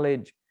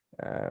 knowledge,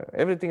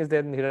 everything is there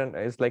in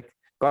Hiranyagarbha. It's like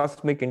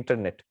cosmic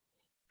internet.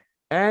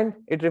 And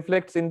it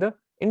reflects in the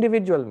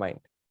individual mind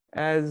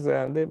as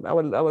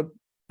our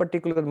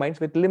particular minds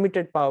with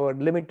limited power,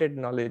 limited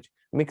knowledge,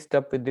 mixed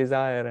up with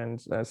desire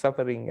and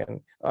suffering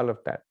and all of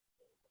that.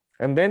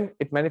 And then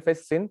it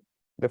manifests in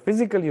the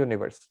physical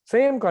universe,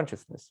 same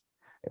consciousness,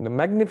 in the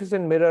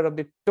magnificent mirror of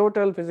the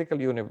total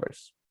physical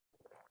universe,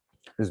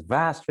 this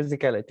vast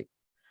physicality.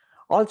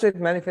 Also, it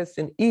manifests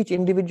in each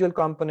individual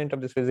component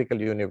of this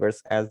physical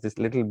universe as these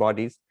little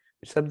bodies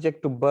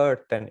subject to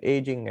birth and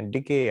aging and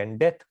decay and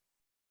death.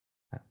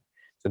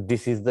 So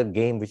this is the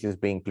game which is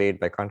being played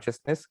by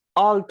consciousness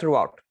all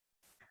throughout.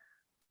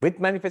 With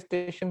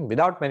manifestation,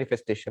 without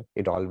manifestation,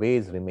 it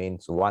always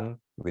remains one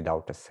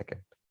without a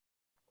second.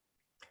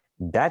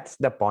 That's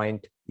the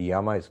point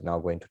Yama is now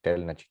going to tell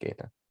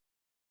Nachiketa.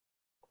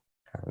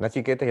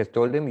 Nachiketa has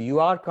told him, you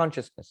are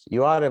consciousness,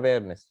 you are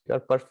awareness, you are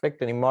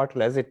perfect and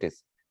immortal as it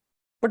is.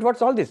 But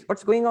what's all this?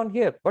 What's going on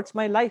here? What's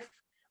my life?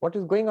 What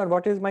is going on?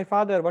 What is my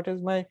father? What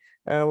is my,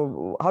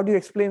 how do you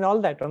explain all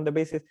that on the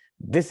basis?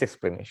 This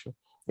explanation.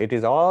 It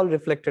is all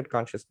reflected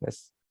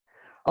consciousness.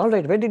 All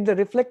right, where did the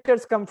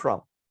reflectors come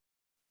from?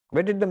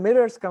 Where did the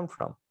mirrors come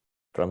from?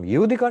 From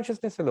you, the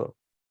consciousness alone.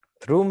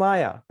 Through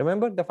Maya.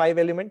 Remember the 5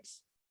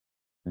 elements?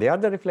 They are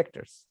the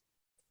reflectors.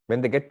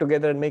 When they get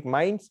together and make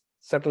minds,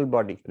 subtle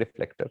body,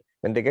 reflector.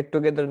 When they get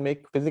together and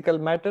make physical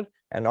matter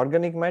and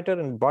organic matter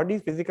and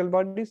bodies, physical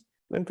bodies,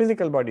 then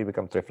physical body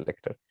becomes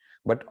reflector.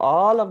 But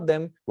all of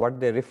them,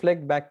 what they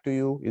reflect back to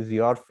you is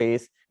your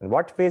face. And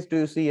what face do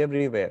you see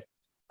everywhere?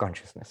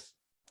 Consciousness,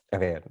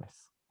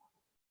 awareness.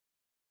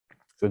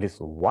 So this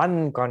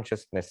one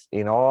consciousness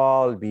in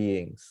all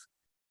beings.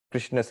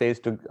 Krishna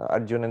says to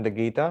Arjuna in the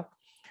Gita,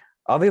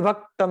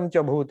 avivaktam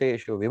cha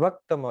bhuteshu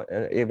vivaktam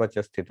eva cha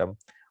sthitam.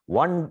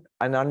 One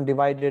and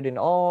undivided in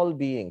all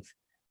beings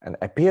and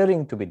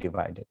appearing to be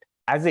divided,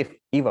 as if,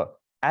 eva,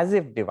 as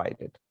if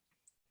divided.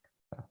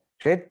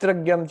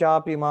 Kshetragyam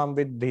chapi mam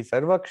vidhi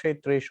sarva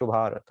kshetreshu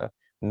bharata.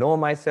 Know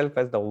myself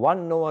as the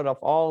one knower of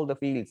all the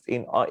fields.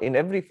 In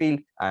every field,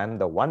 I am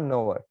the one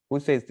knower. Who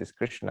says this?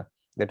 Krishna.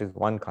 That is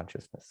one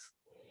consciousness.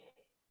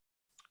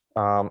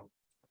 All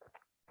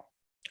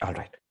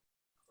right.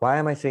 Why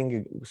am I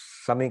saying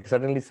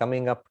suddenly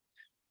summing up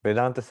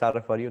Vedanta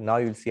Sara for you? Now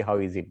you'll see how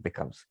easy it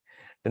becomes.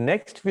 The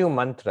next few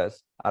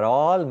mantras are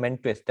all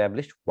meant to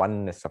establish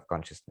oneness of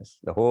consciousness.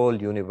 The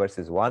whole universe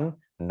is one,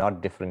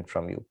 not different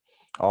from you.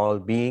 All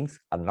beings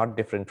are not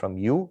different from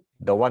you,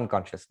 the one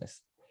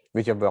consciousness,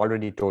 which I've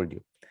already told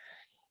you.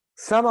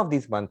 Some of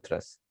these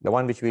mantras, the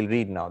one which we'll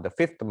read now, the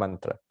fifth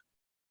mantra,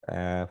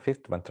 I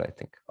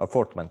think, or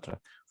fourth mantra.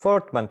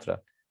 Fourth mantra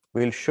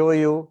will show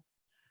you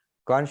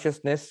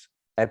consciousness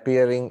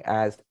appearing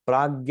as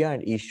Pragya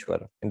and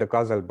Ishvara in the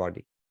causal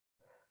body.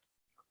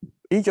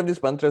 Each of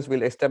these mantras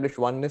will establish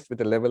oneness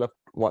with a level of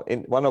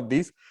one of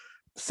these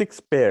 6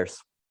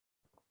 pairs.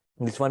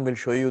 This one will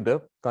show you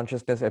the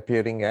consciousness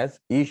appearing as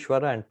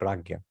Ishvara and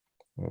Pragya,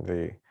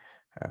 the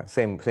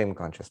same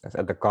consciousness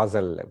at the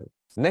causal level.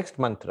 Next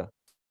mantra,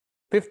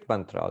 fifth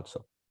mantra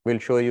also, will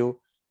show you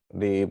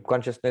the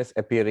consciousness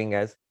appearing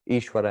as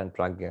Ishvara and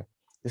Pragya.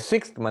 The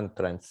sixth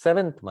mantra and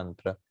seventh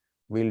mantra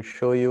will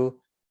show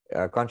you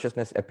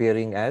consciousness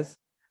appearing as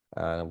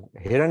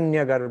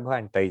Hiranyagarbha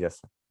and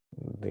Taijasa,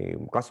 the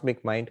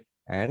cosmic mind,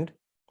 and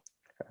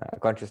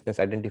consciousness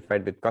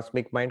identified with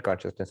cosmic mind,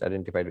 consciousness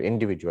identified with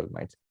individual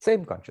minds,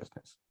 same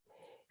consciousness.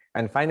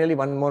 And finally,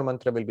 one more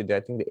mantra will be there,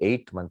 I think the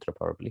 8th mantra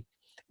probably,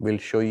 will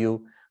show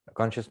you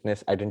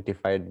consciousness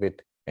identified with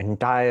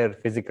entire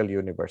physical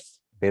universe,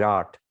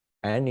 Virat,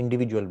 and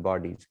individual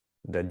bodies,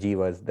 the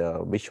Jivas,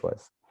 the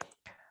Vishwas,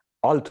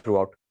 all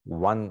throughout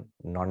one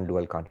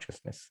non-dual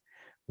consciousness.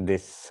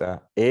 This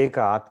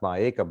Eka Atma,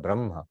 Eka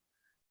Brahma,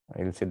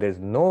 you'll see there's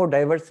no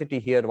diversity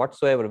here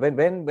whatsoever.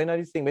 When are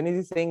you saying? When is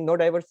he saying no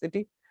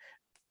diversity?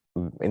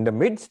 In the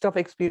midst of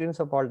experience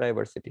of all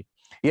diversity.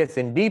 Yes,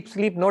 in deep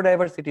sleep, no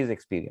diversity is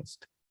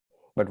experienced.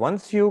 But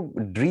once you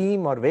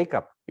dream or wake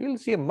up, you'll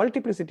see a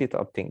multiplicity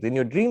of things. In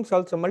your dreams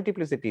also,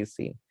 multiplicity is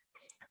seen.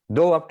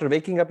 Though after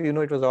waking up, you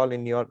know it was all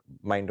in your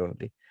mind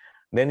only.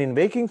 Then in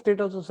waking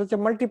state also, such a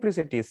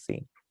multiplicity is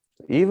seen.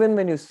 Even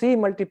when you see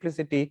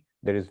multiplicity,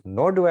 there is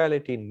no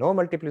duality, no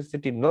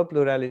multiplicity, no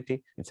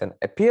plurality. It's an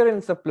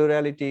appearance of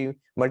plurality,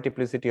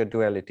 multiplicity, or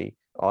duality.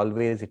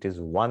 Always it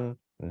is one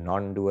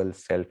non-dual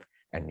self,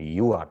 and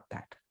you are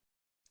that.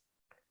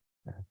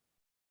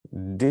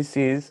 This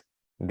is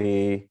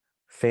the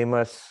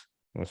famous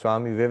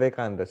Swami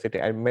Vivekananda,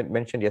 sitting, I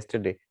mentioned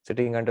yesterday,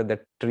 sitting under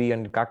that tree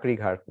in Kakri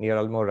Ghat near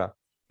Almora.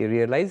 He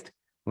realized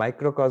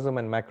microcosm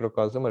and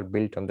macrocosm are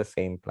built on the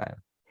same plan.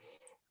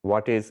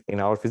 What is in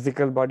our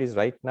physical bodies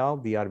right now,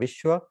 we are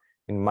Vishwa.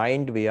 In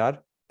mind, we are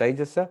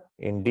Taijasa.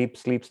 In deep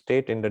sleep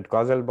state, in the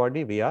causal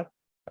body, we are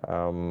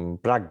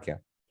Pragya.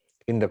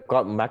 In the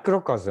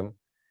macrocosm,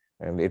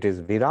 it is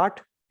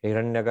Virat,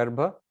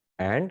 Hiranyagarbha,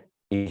 and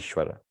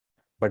Ishvara.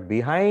 But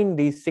behind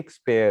these 6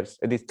 pairs,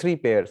 these 3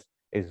 pairs,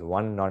 is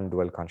one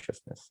non-dual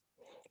consciousness.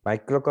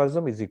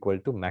 Microcosm is equal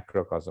to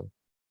macrocosm.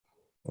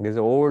 There's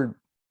an old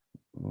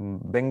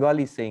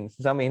Bengali saying,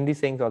 some Hindi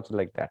sayings also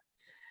like that.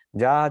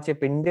 Jahache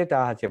pinde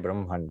tahache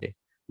brahmande.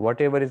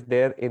 Whatever is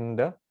there in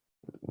the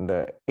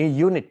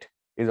unit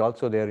is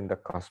also there in the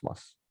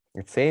cosmos.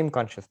 It's same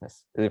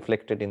consciousness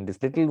reflected in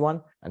this little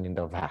one and in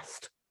the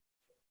vast.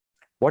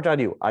 What are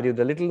you? Are you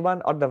the little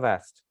one or the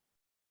vast?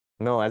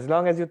 No, as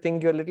long as you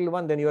think you're little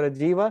one, then you're a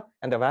jiva,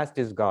 and the vast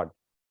is God.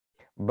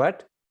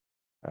 But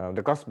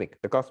the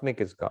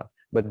cosmic is God.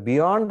 But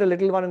beyond the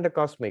little one and the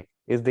cosmic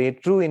is the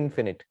true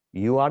infinite.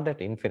 You are that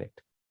infinite.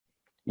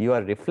 You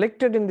are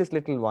reflected in this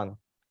little one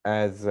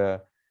as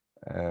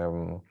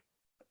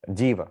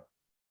jiva,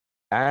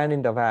 and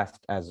in the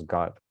vast as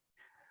God.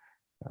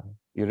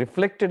 You're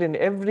reflected in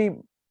every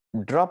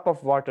drop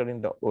of water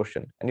in the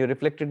ocean, and you're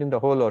reflected in the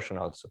whole ocean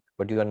also.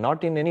 But you are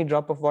not in any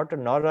drop of water,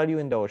 nor are you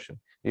in the ocean.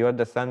 You are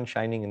the sun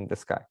shining in the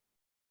sky.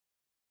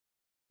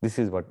 This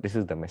is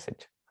the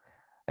message.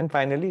 And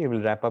finally, you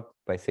will wrap up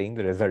by saying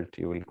the result.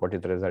 What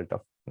is the result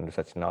of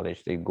such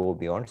knowledge? They go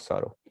beyond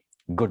sorrow.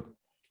 Good.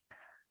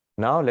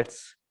 Now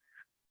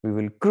we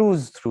will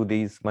cruise through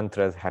these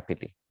mantras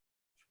happily.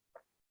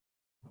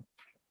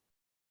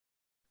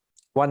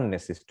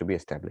 Oneness is to be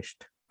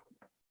established.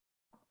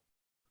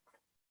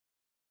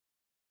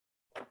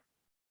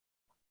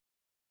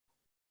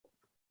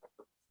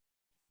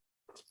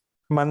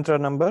 Mantra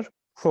number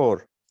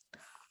 4.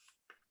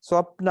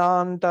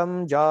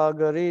 Swapnantam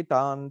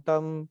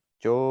jagaritantam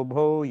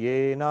chobho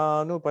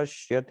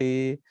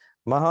yenanupashyati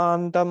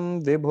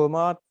mahantam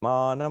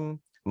vibhumatmanam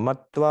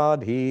matva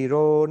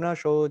dhiro na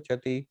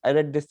shochati. I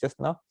read this just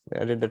now.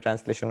 I read the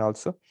translation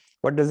also.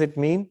 What does it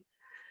mean?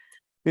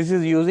 This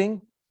is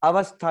using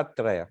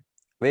avasthatraya,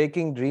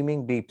 waking,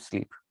 dreaming, deep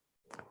sleep.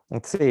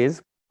 It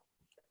says,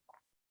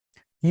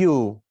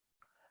 you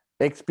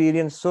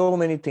experience so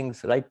many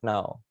things right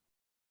now.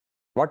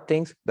 What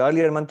things? The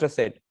earlier mantra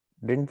said,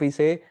 didn't we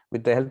say,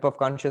 with the help of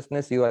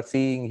consciousness, you are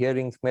seeing,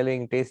 hearing,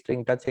 smelling,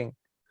 tasting, touching.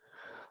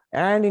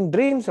 And in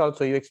dreams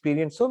also, you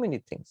experience so many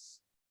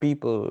things,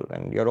 people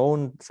and your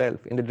own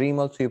self. In the dream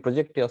also, you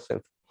project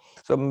yourself.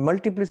 So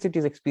multiplicity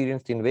is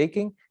experienced in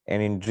waking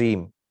and in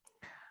dream.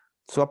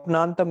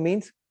 Swapnantam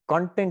means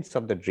contents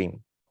of the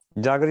dream.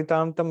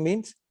 Jagritantam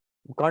means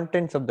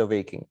contents of the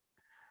waking.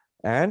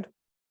 And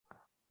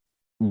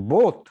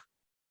both,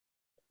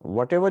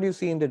 whatever you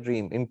see in the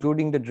dream,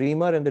 including the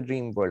dreamer and the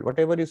dream world,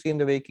 whatever you see in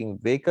the waking,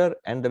 waker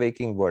and the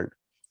waking world,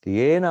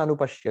 yena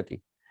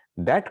anupashyati,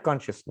 that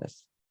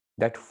consciousness,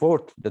 that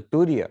fourth, the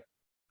turiya,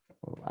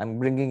 I'm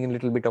bringing in a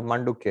little bit of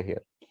mandukya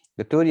here,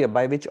 the turiya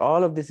by which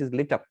all of this is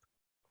lit up.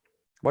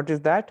 What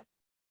is that?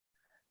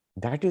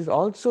 That is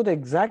also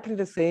exactly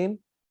the same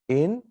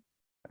in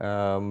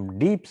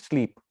deep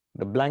sleep.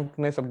 The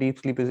blankness of deep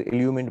sleep is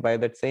illumined by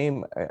that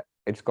same,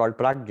 it's called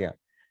pragya.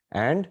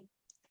 And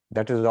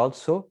that is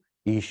also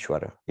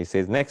Ishvara. He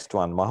says, next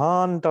one,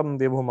 Mahantam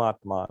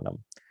Vibhumatmanam,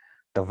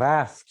 the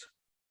vast.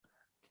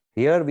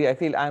 Here I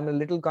feel I'm a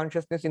little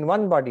consciousness in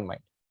one body mind.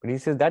 But he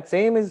says that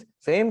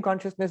same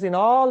consciousness in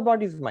all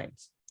bodies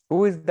minds.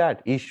 Who is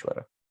that?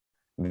 Ishvara.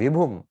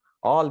 Vibhum,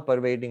 all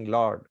pervading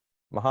Lord.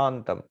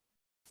 Mahantam.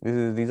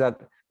 These are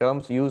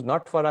terms used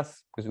not for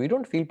us, because we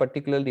don't feel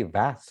particularly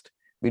vast.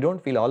 We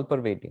don't feel all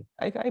pervading.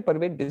 I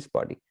pervade this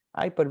body.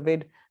 I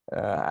pervade,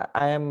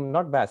 I am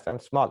not vast, I'm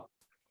small.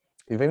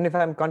 Even if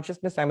I'm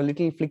consciousness, I'm a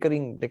little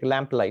flickering like a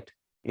lamplight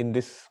in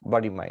this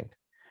body mind.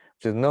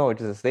 So no,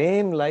 it is the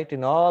same light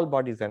in all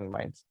bodies and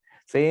minds.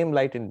 Same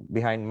light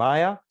behind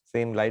Maya,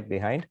 same light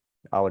behind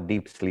our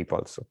deep sleep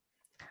also.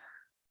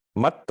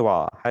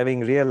 Matva, having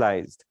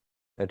realized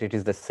that it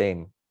is the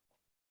same.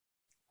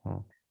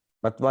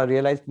 Matva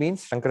realized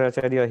means,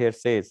 Shankaracharya here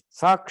says,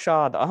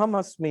 Sakshad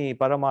ahamasmi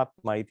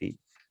paramatma iti.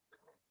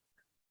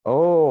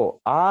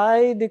 Oh,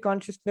 I, the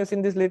consciousness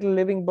in this little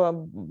living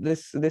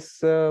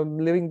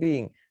living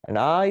being, and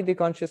I, the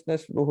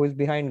consciousness who is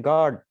behind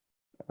God,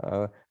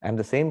 am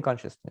the same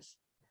consciousness.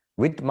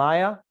 With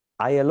Maya,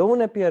 I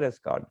alone appear as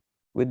God.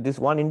 With this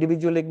one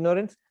individual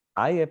ignorance,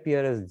 I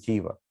appear as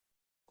Jiva.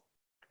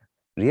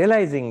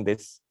 Realizing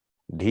this,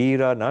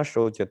 dhira na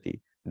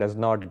shochati, does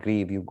not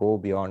grieve, you go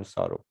beyond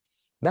sorrow.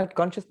 That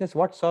consciousness,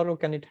 what sorrow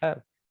can it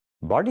have?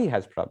 Body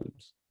has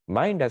problems,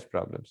 mind has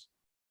problems.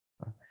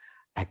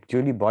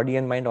 Actually, body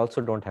and mind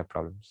also don't have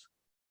problems.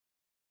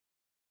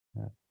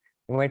 You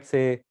might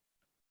say,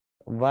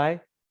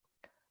 why?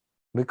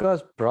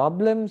 Because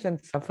problems and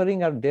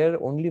suffering are there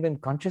only when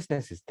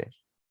consciousness is there.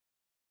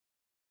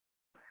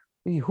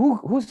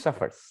 Who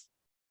suffers?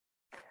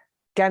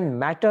 Can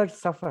matter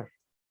suffer?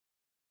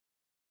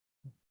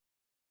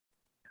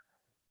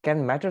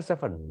 Can matter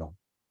suffer? No.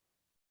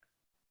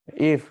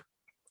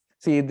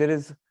 See, there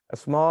is a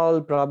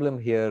small problem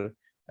here,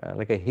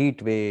 like a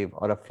heat wave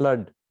or a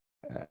flood,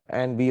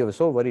 and we are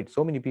so worried,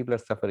 so many people are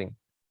suffering.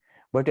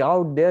 But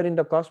out there in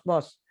the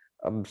cosmos,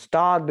 a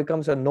star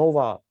becomes a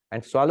nova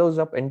and swallows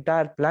up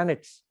entire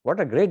planets. What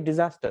a great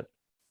disaster.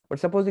 But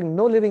supposing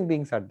no living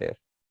beings are there,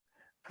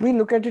 we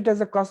look at it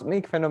as a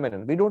cosmic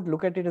phenomenon. We don't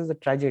look at it as a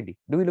tragedy.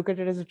 Do we look at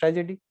it as a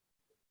tragedy?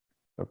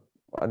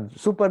 A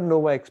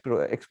supernova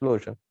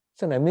explosion.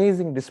 It's an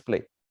amazing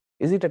display.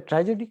 Is it a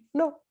tragedy?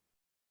 No.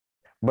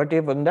 But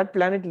if on that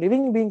planet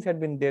living beings had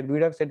been there, we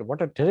would have said,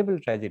 what a terrible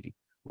tragedy.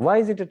 Why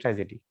is it a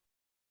tragedy?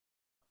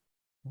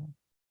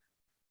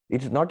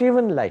 It's not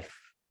even life.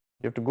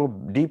 You have to go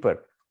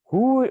deeper.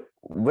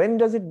 When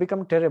does it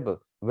become terrible?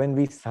 When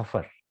we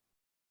suffer.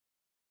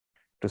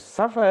 To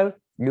suffer,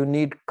 you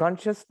need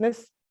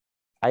consciousness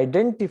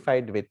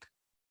identified with,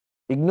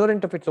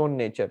 ignorant of its own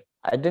nature,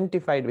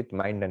 identified with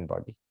mind and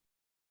body.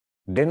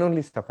 Then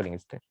only suffering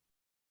is there.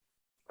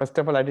 First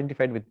of all,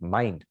 identified with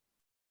mind.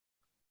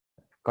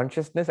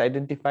 Consciousness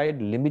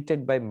identified,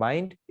 limited by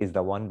mind, is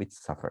the one which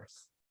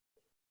suffers.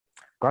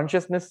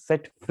 Consciousness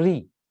set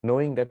free,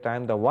 knowing that I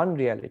am the one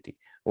reality.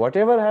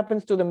 Whatever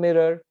happens to the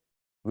mirror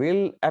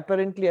will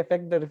apparently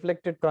affect the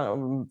reflected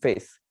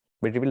face,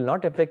 but it will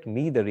not affect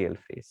me, the real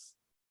face.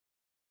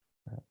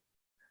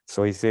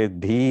 So he says,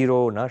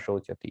 dhiro na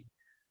shochati.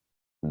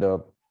 The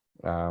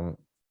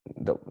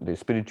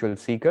spiritual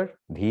seeker,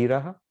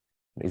 dhiraha,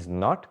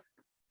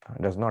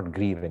 does not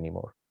grieve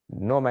anymore,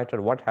 no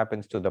matter what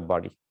happens to the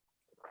body.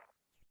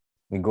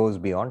 It goes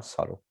beyond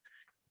sorrow.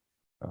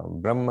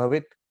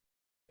 Brahmavit,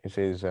 it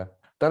says,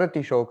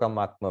 Tarati Shokam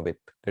Atmavit.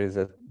 There is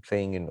a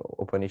saying in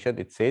Upanishad,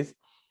 it says,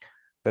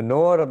 the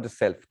knower of the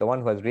self, the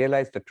one who has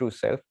realized the true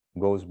self,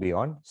 goes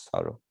beyond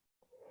sorrow.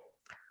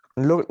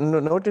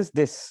 Notice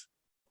this.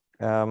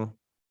 The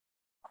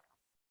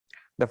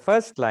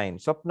first line,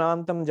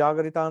 Swapnantam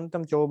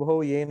Jagaritantam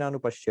Chobho Yena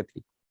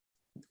Anupashyati.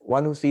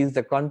 One who sees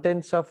the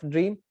contents of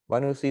dream,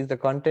 one who sees the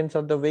contents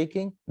of the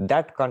waking,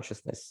 that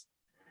consciousness.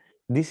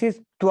 This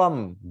is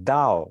Tvam,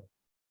 thou,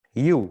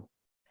 you.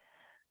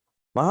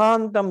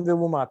 Mahantam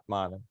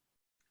Vivumatmanam,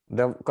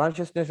 the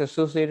consciousness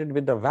associated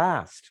with the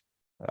vast,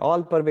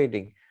 all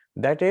pervading,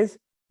 that is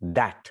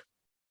that.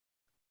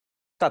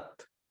 Tat,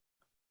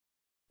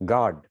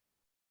 God.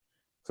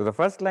 So the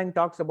first line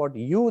talks about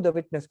you, the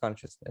witness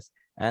consciousness,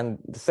 and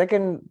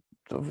the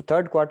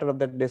third quarter of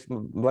that this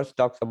verse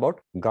talks about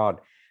God.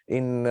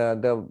 In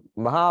the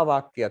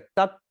Mahavakya,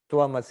 Tat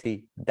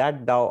Tvamasi,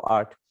 that thou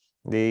art.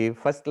 The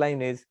first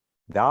line is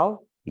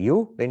thou,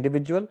 you, the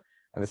individual,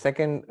 and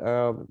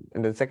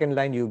in the second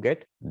line you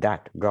get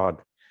that,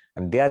 God,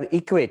 and they are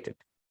equated.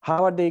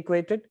 How are they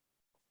equated?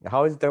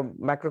 How is the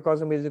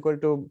macrocosm is equal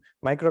to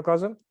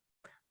microcosm?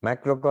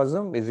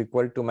 Macrocosm is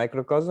equal to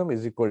microcosm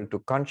is equal to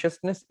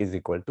consciousness is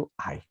equal to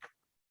I.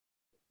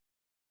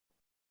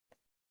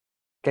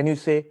 Can you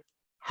say,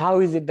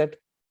 how is it that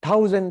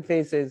 1,000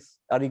 faces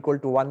are equal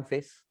to one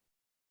face?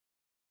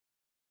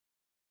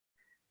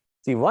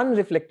 See, one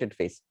reflected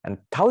face and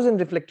 1,000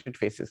 reflected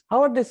faces,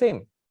 how are they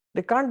same?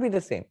 They can't be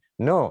the same.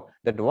 No,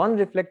 that one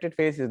reflected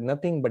face is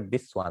nothing but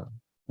this one,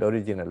 the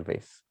original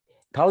face.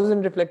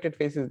 1,000 reflected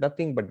face is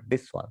nothing but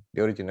this one,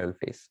 the original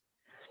face.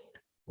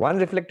 One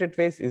reflected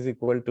face is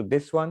equal to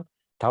this one,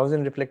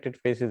 1,000 reflected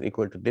faces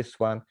equal to this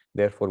one,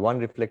 therefore one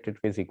reflected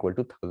face equal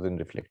to 1,000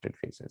 reflected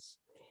faces.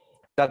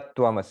 Tat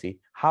Tvamasi.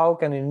 How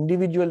can an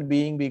individual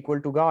being be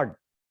equal to God?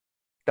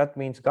 Tat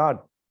means God,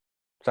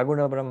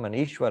 Saguna Brahman,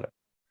 Ishvara,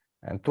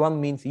 and Tvam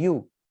means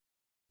you.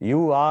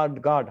 You are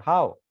God.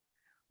 How?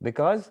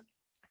 Because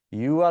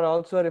you are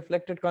also a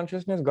reflected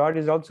consciousness, God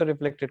is also a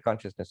reflected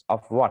consciousness.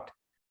 Of what?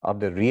 Of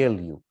the real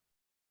you.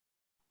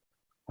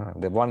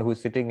 The one who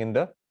is sitting in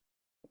the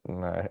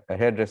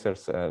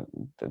hairdresser's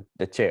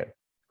the chair,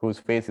 whose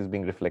face is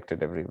being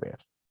reflected everywhere.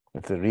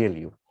 It's the real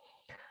you.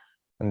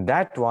 And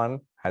that one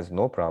has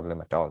no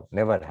problem at all.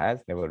 Never has,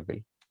 never will.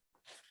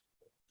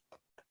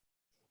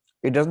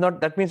 It does not,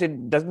 that means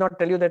it does not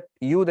tell you that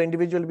you, the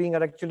individual being,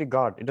 are actually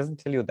God. It doesn't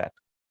tell you that.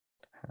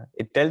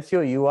 It tells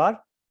you you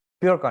are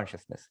pure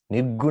consciousness,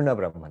 Nirguna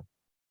Brahman.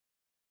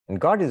 And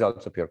God is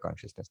also pure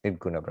consciousness,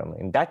 Nirguna Brahman.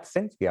 In that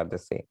sense, we are the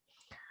same.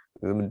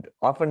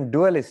 Often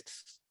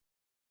dualists,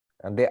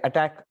 they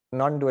attack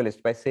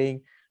non-dualists by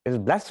saying, it is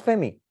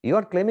blasphemy. You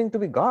are claiming to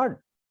be God.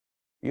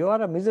 You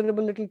are a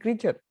miserable little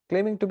creature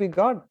claiming to be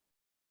God.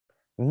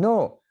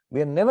 No,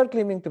 we are never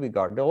claiming to be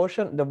God. The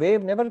ocean, the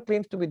wave never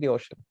claims to be the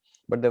ocean,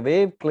 but the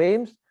wave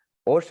claims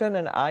ocean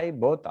and I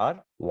both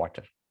are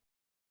water.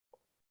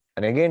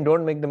 And again,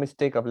 don't make the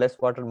mistake of less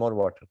water, more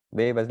water.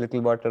 Wave has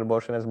little water,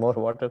 ocean has more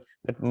water.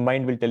 That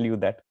mind will tell you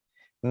that.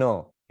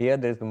 No, here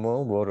there is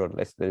more or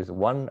less. There is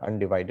one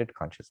undivided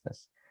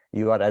consciousness.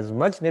 You are as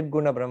much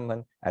Nirguna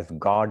Brahman as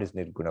God is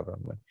Nirguna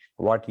Brahman.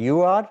 What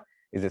you are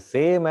is the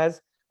same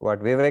as what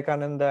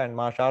Vivekananda and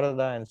Ma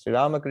Sharada and Sri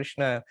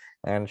Ramakrishna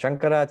and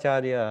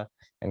Shankaracharya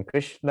and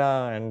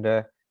Krishna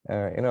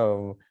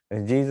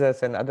and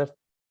Jesus and others,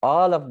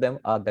 all of them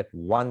are that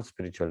one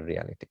spiritual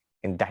reality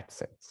in that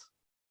sense.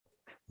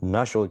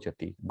 Na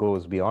shochati,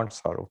 goes beyond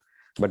sorrow.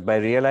 But by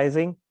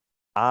realizing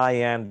I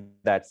am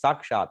that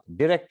sakshat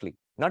directly,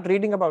 not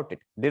reading about it,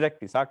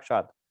 directly,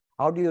 sakshat.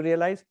 How do you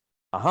realize?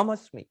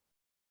 Ahamasmi,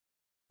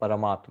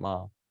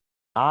 Paramatma.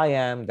 I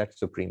am that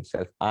supreme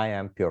self. I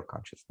am pure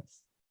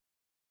consciousness.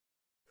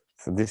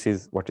 So this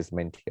is what is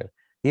meant here.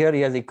 Here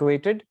he has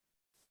equated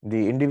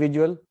the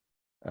individual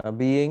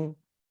being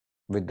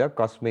with the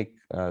cosmic,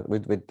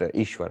 with the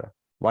Ishvara.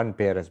 One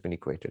pair has been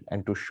equated,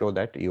 and to show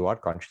that you are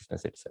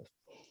consciousness itself.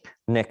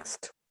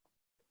 Next,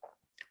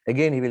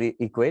 again he will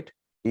equate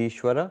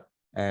Ishvara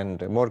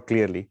and more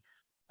clearly,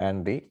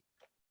 and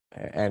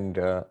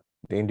the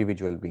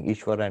individual being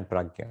Ishvara and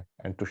Pragya,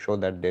 and to show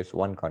that there's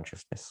one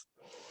consciousness.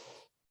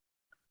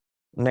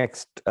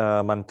 Next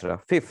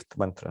mantra, fifth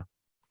mantra.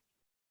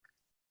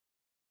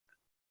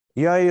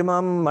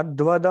 Yaimam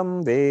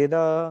madvadam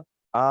veda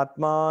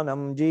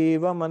atmanam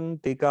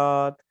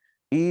jivamantikat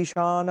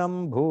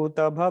ishanam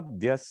bhuta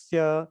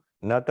bhavyasya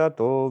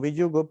natato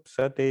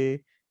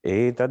vijugupsate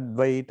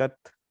etadvaitat.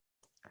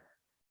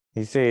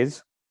 He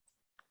says,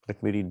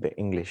 let me read the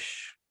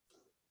English.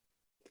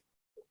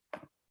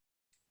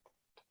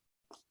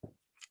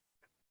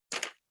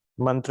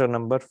 Mantra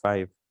number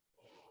 5.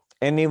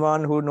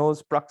 Anyone who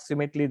knows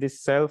proximately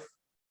this self,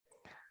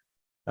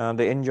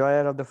 the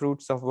enjoyer of the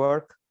fruits of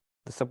work,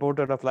 the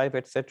supporter of life,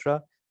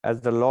 etc.,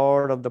 as the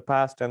Lord of the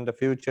past and the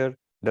future,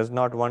 does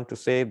not want to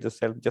save the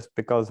self just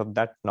because of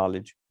that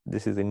knowledge.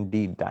 This is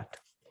indeed that.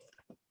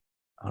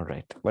 All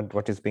right, but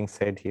what is being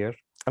said here?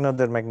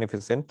 Another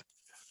magnificent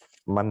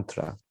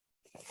mantra.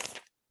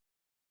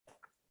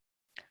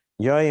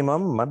 Ya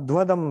imam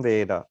madhvadam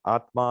veda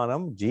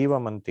atmanam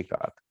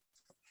jivamantikat.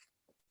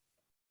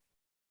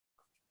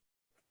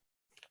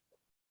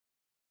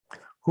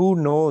 Who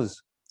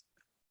knows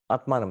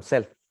atmanam,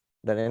 self?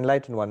 The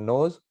enlightened one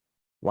knows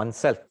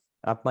oneself.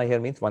 Atma here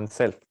means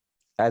oneself.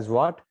 As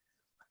what?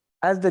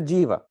 As the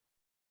jiva.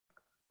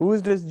 Who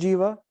is this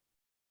jiva?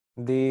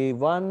 The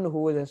one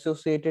who is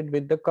associated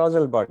with the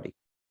causal body.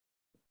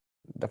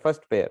 The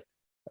first pair.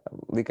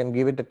 We can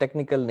give it a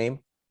technical name,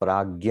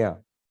 pragya.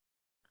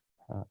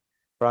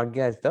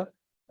 Pragya is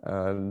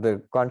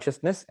the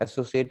consciousness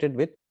associated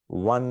with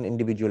one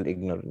individual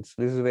ignorance.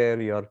 This is where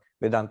your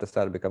Vedanta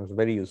Sar becomes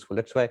very useful.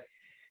 That's why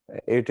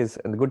it is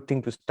a good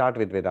thing to start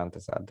with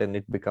Vedanta Sar. Then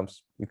it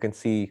becomes, you can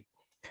see,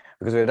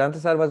 because Vedanta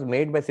Sar was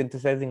made by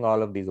synthesizing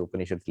all of these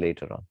Upanishads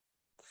later on.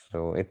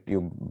 So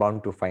you're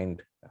bound to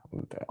find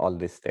all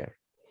this there.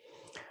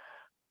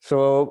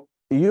 So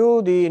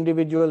you, the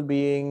individual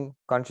being,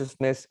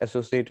 consciousness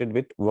associated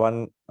with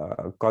one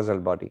causal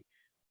body.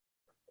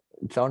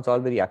 It sounds all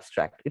very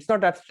abstract. It's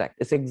not abstract.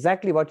 It's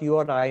exactly what you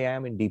or I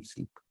am in deep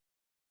sleep.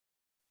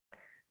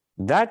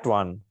 That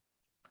one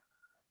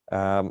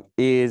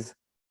is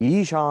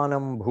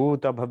Ishanam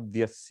Bhuta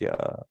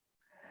Bhavyasya,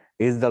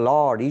 is the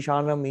Lord.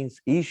 Ishanam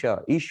means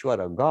Isha,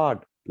 Ishvara,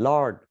 God,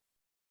 Lord.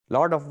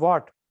 Lord of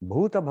what?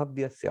 Bhuta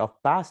Bhavyasya, of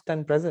past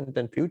and present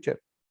and future.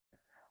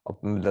 Of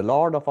the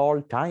Lord of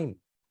all time.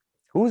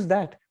 Who's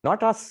that?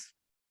 Not us.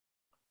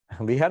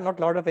 We are not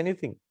Lord of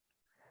anything.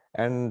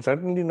 And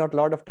certainly not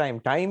Lord of time.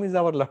 Time is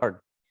our Lord.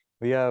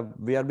 We are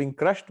being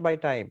crushed by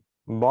time,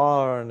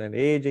 born and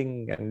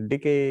aging and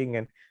decaying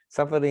and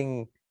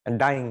suffering and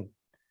dying.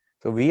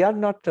 So we are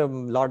not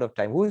Lord of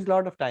time. Who is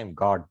Lord of time?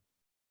 God.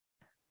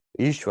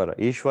 Ishvara.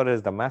 Ishvara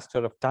is the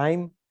master of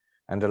time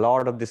and the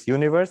Lord of this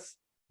universe.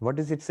 What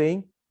is it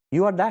saying?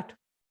 You are that.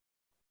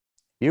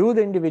 You,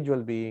 the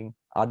individual being,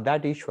 are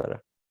that Ishvara.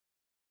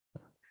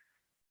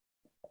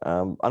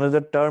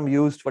 Another term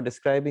used for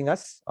describing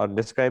us or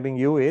describing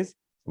you is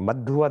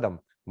Madhu Adam.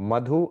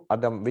 Madhu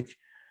Adam, which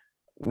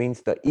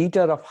means the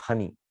eater of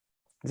honey.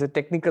 It's a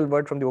technical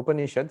word from the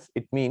Upanishads.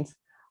 It means,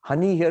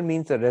 honey here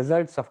means the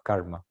results of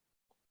karma.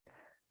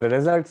 The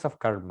results of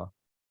karma.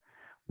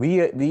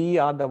 We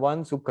are the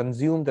ones who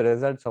consume the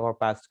results of our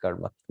past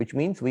karma, which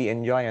means we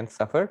enjoy and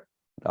suffer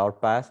our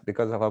past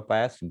because of our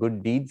past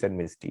good deeds and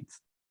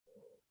misdeeds.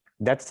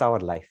 That's our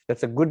life.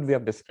 That's a good way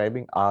of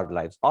describing our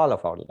lives, all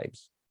of our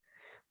lives.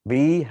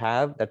 We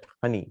have that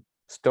honey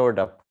stored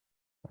up.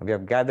 We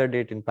have gathered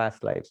it in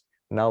past lives.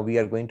 Now we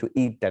are going to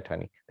eat that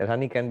honey. That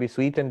honey can be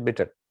sweet and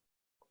bitter.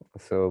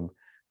 So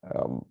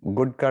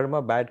good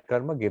karma, bad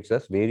karma gives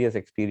us various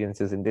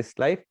experiences in this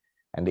life,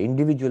 and the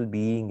individual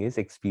being is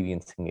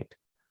experiencing it.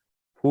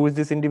 Who is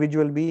this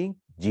individual being?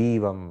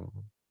 Jivam.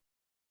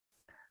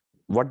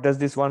 What does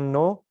this one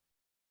know?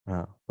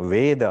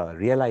 Veda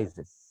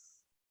realizes.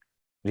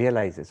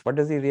 Realizes. What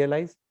does he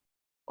realize?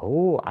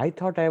 Oh, I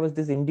thought I was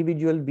this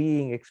individual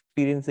being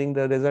experiencing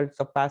the results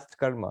of past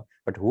karma.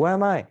 But who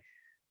am I?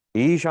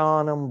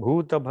 Ishanam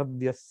Bhuta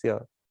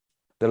Bhavyasya.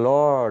 The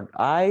Lord,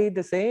 I,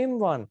 the same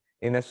one,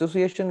 in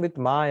association with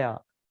Maya,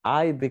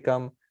 I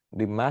become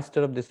the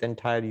master of this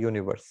entire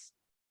universe.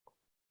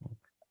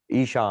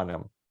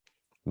 Ishanam,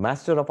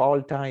 master of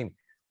all time.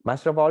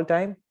 Master of all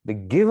time, the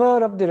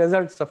giver of the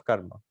results of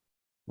karma.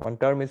 One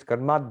term is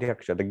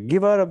Karmadhyaksha, the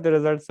giver of the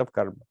results of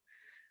karma.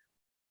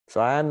 So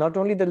I am not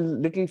only the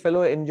little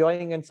fellow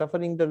enjoying and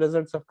suffering the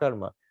results of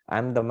karma, I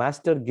am the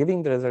master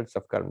giving the results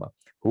of karma.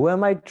 Who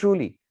am I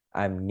truly?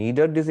 I am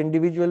neither this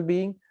individual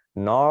being,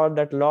 nor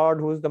that Lord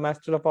who is the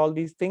master of all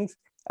these things.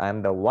 I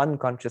am the one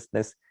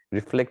consciousness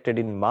reflected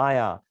in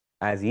Maya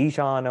as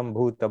Ishanam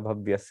Bhuta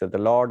Bhavyasya, the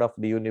Lord of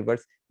the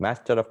universe,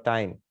 master of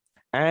time.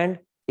 And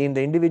in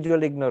the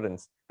individual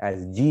ignorance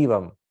as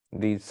Jivam,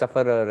 the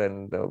sufferer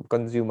and the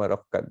consumer of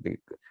the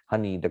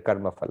honey, the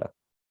karma phala.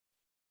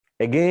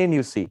 Again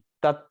you see,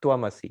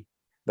 Tattvamasi.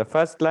 The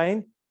first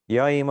line,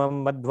 Ya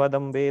imam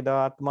madhvadam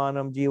veda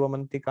atmanam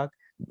jivamantika,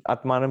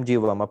 atmanam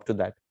jivam, up to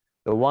that.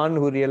 The one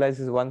who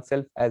realizes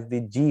oneself as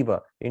the jiva,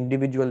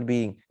 individual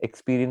being,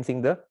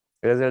 experiencing the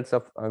results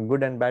of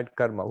good and bad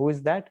karma. Who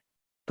is that?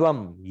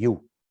 Tvam,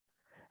 you.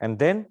 And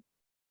then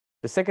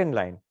the second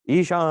line,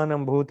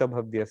 Ishanam bhuta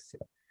bhavyasya,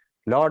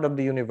 Lord of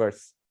the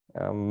universe,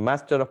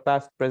 master of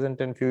past,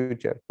 present, and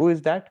future. Who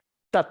is that?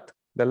 Tat,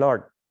 the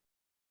Lord.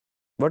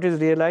 What is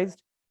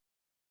realized?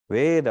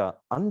 Veda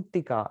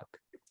Antikat,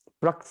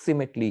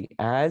 proximately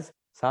as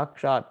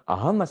Sakshat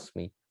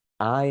Ahamasmi.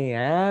 I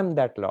am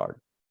that Lord.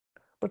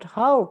 But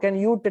how can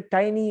you, the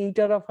tiny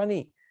eater of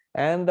honey,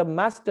 and the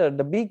master,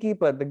 the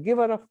beekeeper, the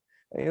giver of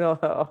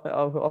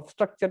of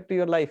structure to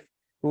your life,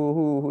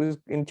 who is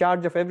in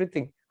charge of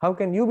everything, how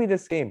can you be the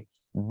same?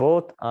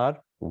 Both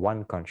are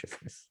one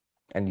consciousness,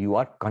 and you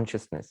are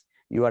consciousness.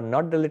 You are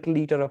not the little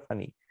eater of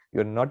honey.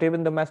 You are not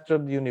even the master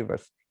of the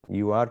universe.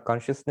 You are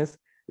consciousness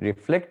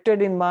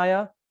reflected in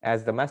Maya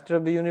as the master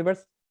of the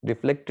universe,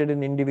 reflected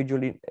in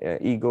individual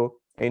ego,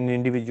 in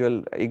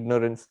individual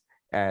ignorance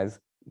as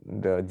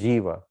the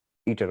jiva,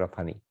 eater of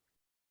honey.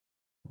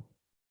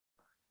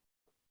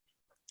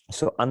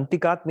 So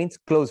antikat means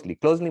closely.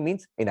 Closely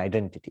means in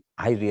identity.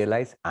 I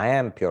realize I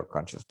am pure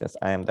consciousness.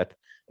 I am that,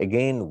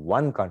 again,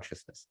 one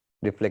consciousness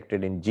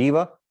reflected in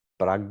Jiva,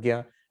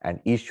 Pragya, and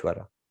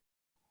Ishvara.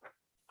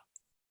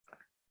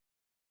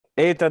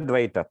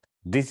 Etadvaitat.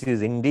 This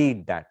is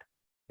indeed that.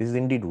 This is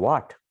indeed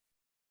what?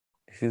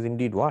 This is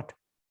indeed what?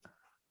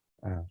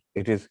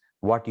 It is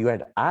what you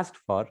had asked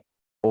for,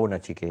 O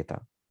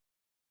Nachiketa.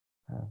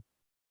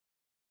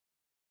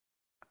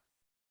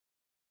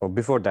 Oh,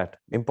 before that,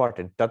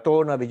 important.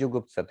 Tato na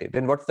vijugupsate.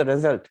 Then what's the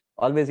result?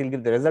 Always he'll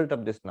give the result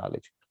of this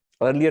knowledge.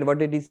 Earlier, what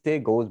did he say?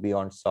 Goes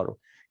beyond sorrow.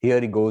 Here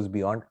he goes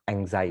beyond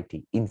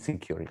anxiety,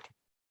 insecurity.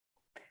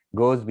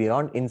 Goes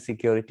beyond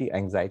insecurity,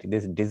 anxiety.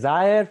 This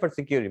desire for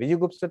security.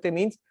 Vijugupsate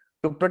means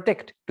to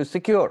protect, to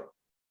secure.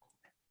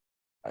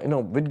 You know,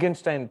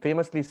 Wittgenstein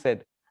famously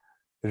said,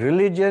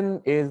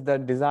 religion is the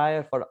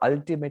desire for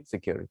ultimate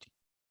security.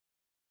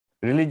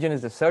 Religion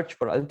is the search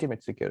for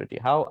ultimate security.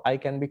 How I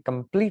can be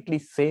completely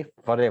safe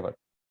forever.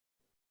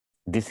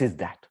 This is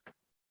that.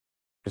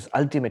 This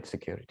ultimate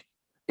security.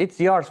 It's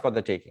yours for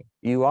the taking.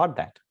 You are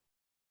that.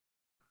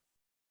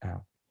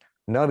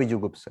 Na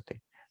vijugupsate.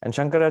 And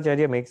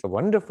Shankaracharya makes a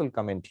wonderful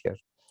comment here.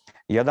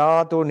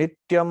 Yada tu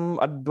nityam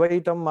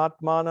advaitam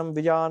atmanam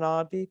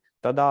vijanati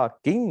tada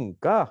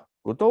kinka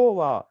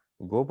kutova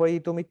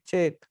gopaitum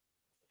icchet.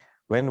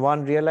 When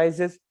one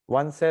realizes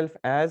oneself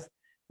as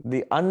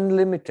the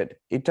unlimited,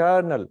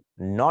 eternal,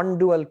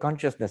 non-dual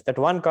consciousness, that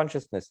one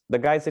consciousness, the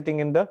guy sitting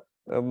in the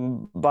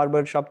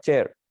barber shop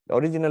chair, the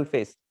original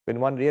face,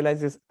 when one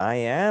realizes I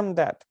am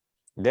that,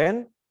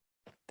 then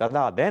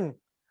tada, then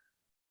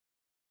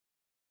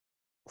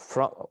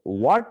from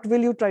what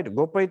will you try to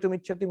gopaitum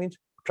iccati means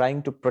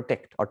trying to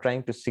protect or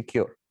trying to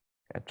secure,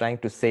 trying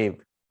to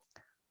save.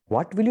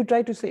 What will you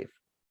try to save?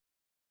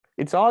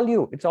 It's all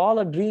you. It's all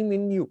a dream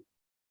in you.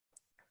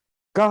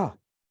 Ka,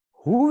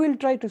 who will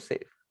try to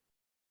save?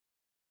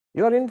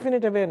 Your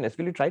infinite awareness.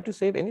 Will you try to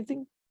save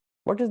anything?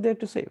 What is there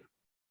to save?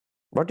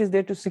 What is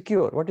there to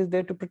secure? What is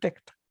there to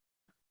protect?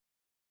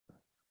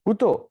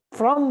 Kuto,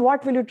 from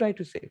what will you try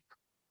to save?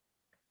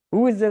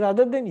 Who is there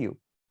other than you?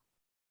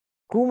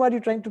 Whom are you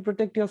trying to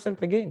protect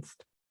yourself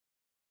against?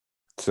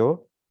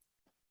 So,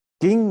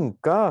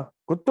 Kinka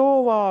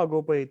Kutova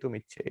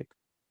Gopaitum icchet.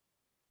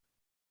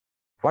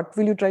 What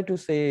will you try to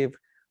save?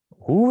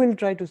 Who will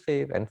try to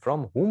save? And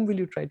from whom will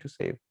you try to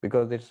save?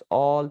 Because it's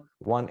all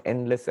one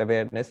endless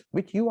awareness,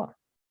 which you are.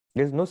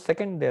 There's no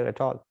second there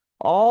at all.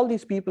 All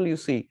these people you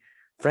see,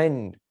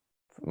 friend,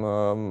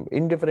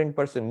 indifferent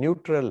person,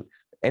 neutral,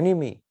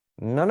 enemy,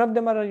 none of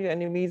them are your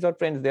enemies or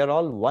friends. They are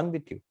all one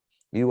with you.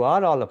 You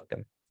are all of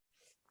them.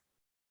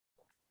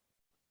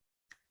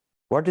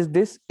 What is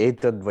this?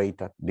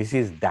 Etadvaita. This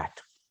is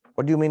that.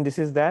 What do you mean this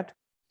is that?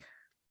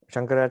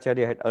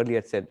 Shankaracharya had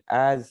earlier said,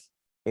 as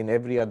in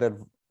every other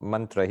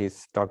mantra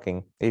he's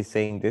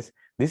saying this.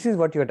 This is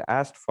what you had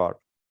asked for.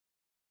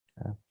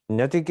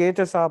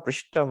 Nachiketa sa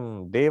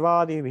prishtam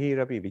devadi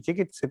bhirapi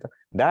vichikitsita.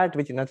 That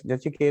which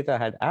Nachiketa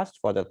had asked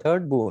for, the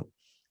third boon,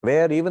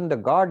 where even the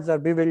gods are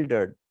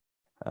bewildered,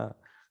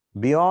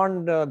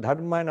 beyond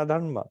dharma and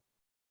adharma,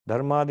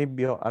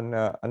 dharmadibhyo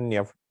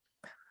anya.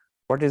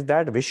 What is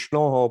that?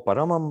 Vishnoho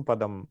paramam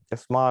padam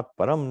yasmat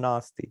param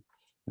nasti.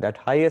 That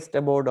highest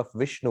abode of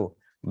Vishnu,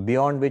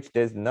 beyond which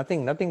there's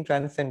nothing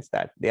transcends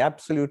that, the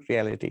absolute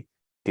reality.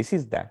 This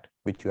is that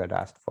which you had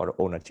asked for,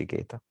 O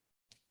Nachiketa.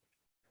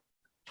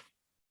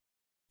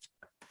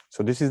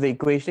 So this is the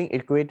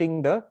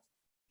equating the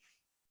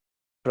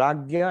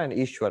Pragya and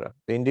Ishvara,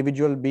 the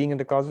individual being in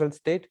the causal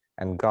state,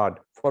 and God.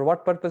 For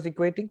what purpose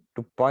equating?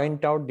 To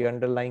point out the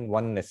underlying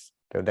oneness,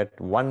 that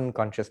one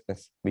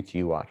consciousness which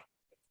you are.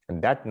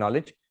 And that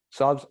knowledge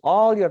solves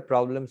all your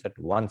problems at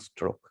one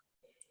stroke.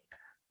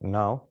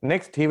 Now,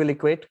 next he will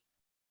equate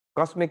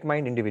cosmic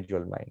mind,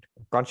 individual mind.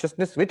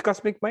 Consciousness with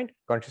cosmic mind,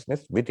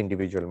 consciousness with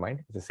individual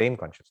mind. It's the same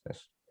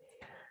consciousness.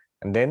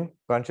 And then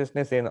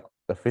consciousness in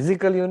the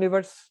physical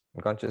universe,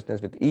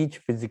 consciousness with each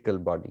physical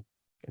body.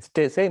 It's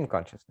the same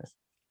consciousness.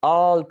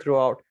 All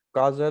throughout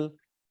causal,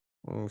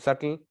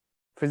 subtle,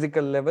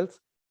 physical levels,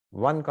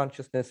 one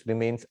consciousness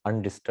remains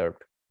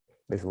undisturbed.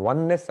 This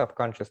oneness of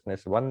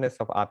consciousness, oneness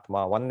of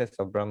Atma, oneness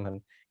of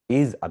Brahman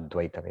is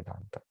Advaita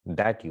Vedanta.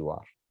 That you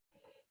are.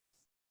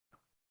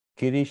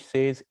 Kirish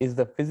says, is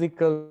the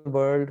physical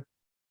world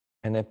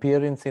an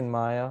appearance in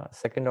Maya,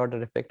 second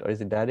order effect, or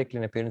is it directly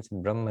an appearance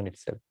in Brahman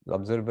itself,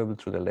 observable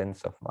through the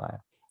lens of Maya?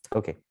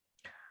 Okay,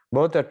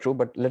 both are true,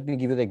 but let me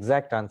give you the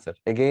exact answer.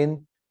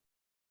 Again,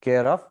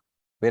 care of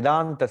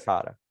Vedanta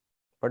Sara.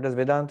 What does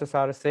Vedanta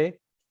Sara say?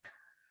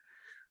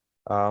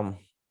 Brahma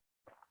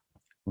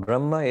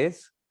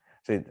is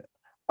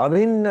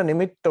Abhinna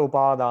Nimitta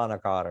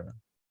Upadana Karana.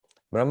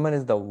 Brahman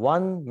is the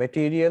one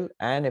material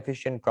and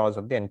efficient cause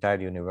of the entire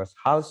universe.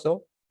 How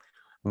so?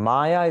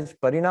 Maya is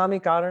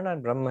Parinami Karana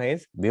and Brahma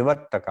is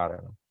Vivarta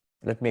Karana.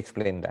 Let me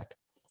explain that.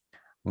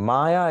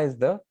 Maya is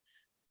the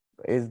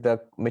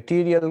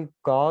material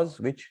cause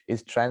which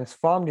is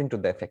transformed into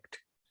the effect.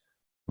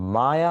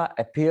 Maya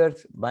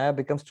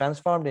becomes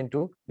transformed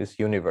into this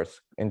universe,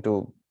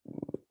 into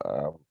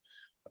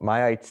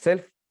Maya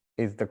itself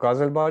is the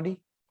causal body,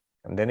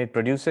 and then it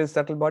produces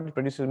subtle body.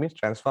 Produces means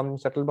transformed in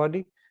subtle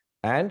body,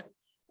 and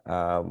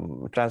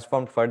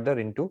transformed further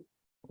into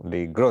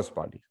the gross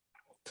body.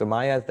 So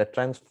Maya is the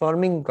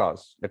transforming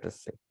cause, let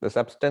us say, the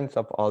substance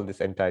of all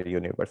this entire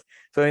universe.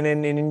 So in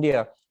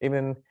India,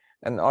 even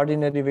an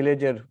ordinary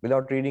villager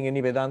without reading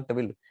any Vedanta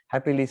will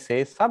happily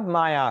say, Sab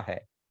Maya hai.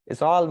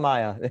 It's all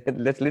Maya.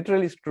 That's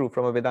literally true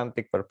from a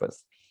Vedantic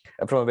purpose,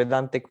 from a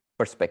Vedantic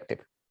perspective.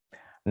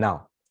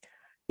 Now,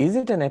 is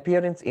it an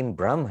appearance in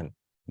Brahman?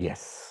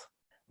 Yes.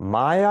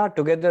 Maya,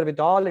 together with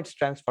all its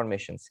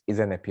transformations, is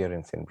an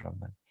appearance in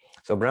Brahman.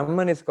 So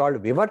Brahman is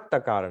called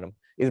Vivarta Karanam.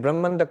 Is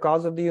Brahman the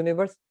cause of the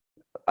universe?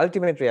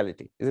 Ultimate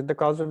reality. Is it the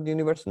cause of the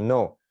universe?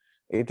 No.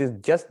 It is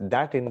just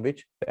that in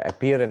which the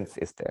appearance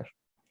is there.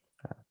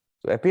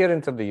 So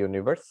appearance of the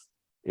universe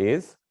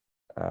is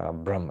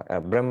Brahman.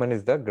 Brahman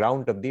is the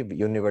ground of the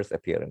universe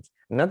appearance.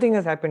 Nothing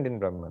has happened in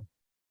Brahman.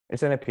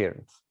 It's an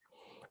appearance.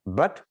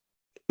 But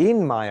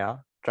in Maya,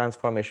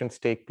 transformations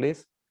take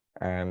place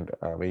and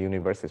the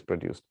universe is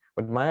produced.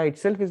 But Maya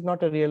itself is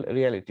not a real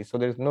reality. So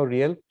there is no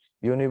real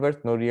universe,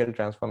 no real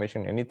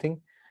transformation,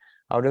 anything.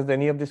 How does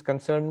any of this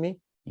concern me?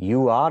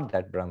 You are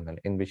that Brahman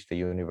in which the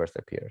universe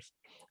appears.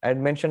 I had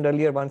mentioned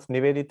earlier once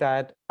Nivedita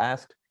had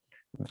asked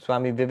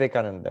Swami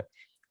Vivekananda,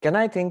 can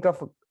I think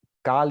of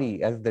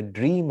Kali as the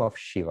dream of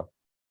Shiva?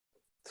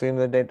 So in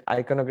that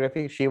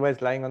iconography, Shiva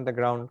is lying on the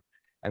ground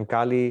and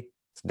Kali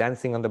is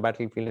dancing on the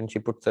battlefield, and she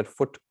puts her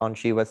foot on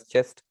Shiva's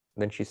chest,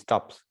 then she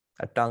stops,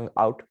 her tongue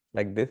out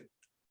like this,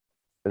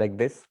 like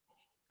this.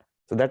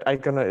 So that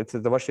icon, it's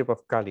the worship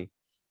of Kali.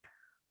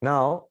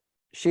 Now,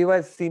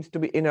 Shiva seems to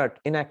be inert,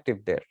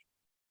 inactive there,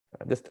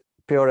 just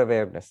pure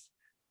awareness.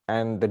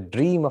 And the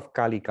dream of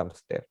Kali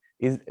comes there.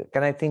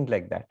 Can I think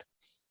like that?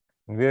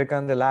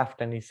 Vivekananda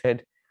laughed and he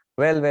said,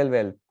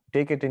 well,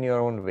 take it in your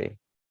own way.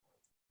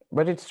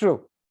 But it's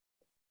true.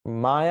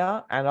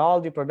 Maya and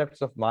all the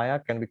products of Maya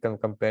can become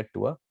compared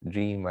to a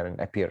dream or an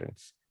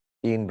appearance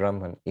in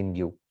Brahman, in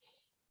you.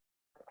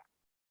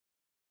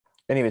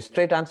 Anyway,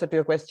 straight answer to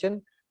your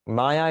question.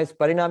 Maya is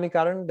Parinami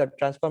Karan, the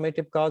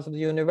transformative cause of the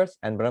universe,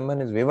 and Brahman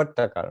is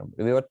Vivarta Karan.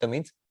 Vivarta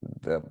means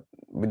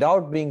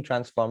without being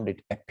transformed,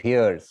 it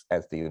appears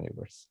as the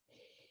universe.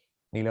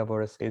 Neela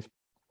Bora says,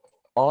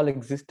 all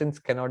existence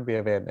cannot be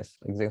awareness.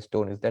 Like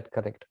Stone, is that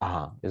correct?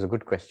 Is a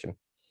good question.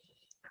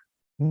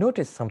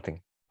 Notice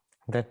something,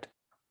 that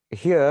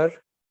here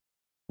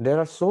there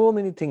are so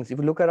many things. If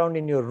you look around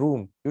in your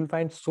room, you'll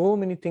find so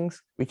many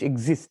things which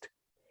exist,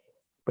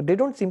 but they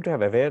don't seem to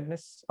have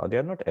awareness, or they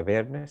are not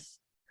awareness.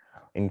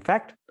 In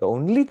fact, the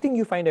only thing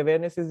you find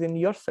awareness is in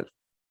yourself.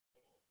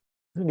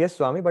 Yes,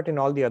 Swami, but in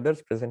all the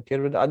others present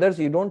here with others,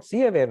 you don't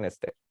see awareness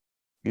there.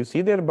 You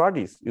see their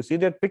bodies, you see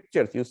their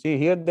pictures, you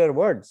hear their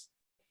words.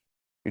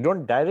 You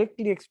don't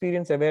directly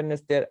experience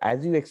awareness there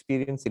as you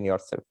experience in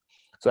yourself.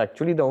 So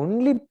actually, the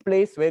only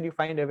place where you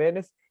find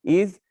awareness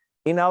is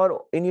in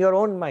your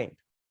own mind.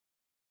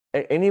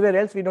 Anywhere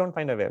else, we don't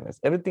find awareness.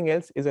 Everything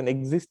else is an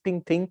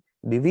existing thing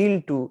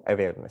revealed to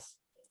awareness,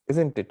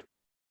 isn't it?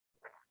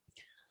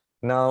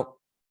 Now,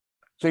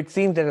 so it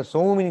seems there are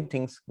so many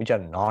things which are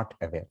not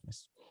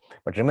awareness.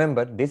 But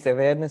remember, this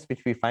awareness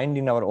which we find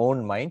in our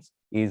own minds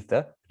is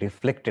the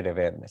reflected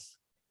awareness,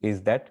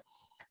 is that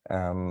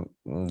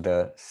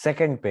the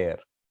second pair,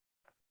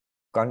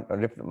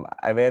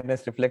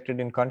 awareness reflected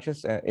in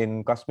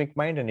in cosmic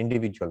mind and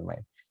individual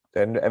mind.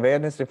 And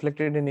awareness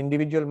reflected in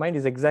individual mind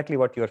is exactly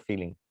what you are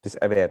feeling, this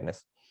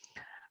awareness.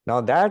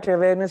 Now that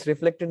awareness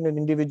reflected in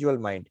individual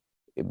mind,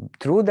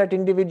 through that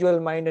individual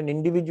mind and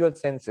individual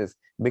senses,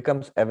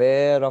 becomes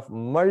aware of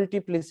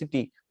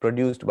multiplicity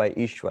produced by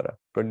Ishvara,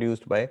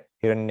 produced by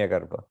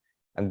Hiranyagarbha.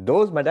 And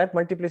that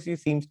multiplicity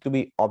seems to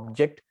be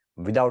object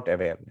without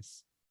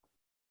awareness.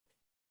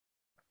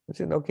 You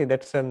say, okay,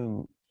 that's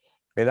an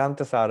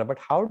Vedanta Sara, but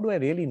how do I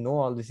really know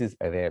all this is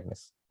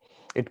awareness?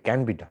 It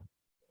can be done.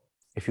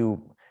 If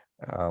you,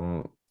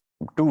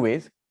 two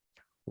ways.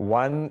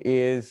 One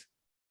is,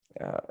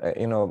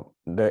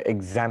 the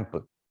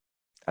example.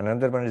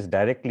 Another one is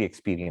directly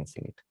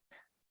experiencing it.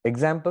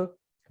 Example,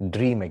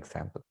 dream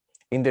example.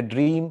 In the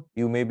dream,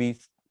 you may be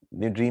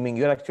dreaming,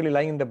 you're actually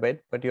lying in the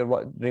bed, but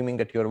you're dreaming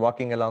that you're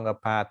walking along a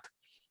path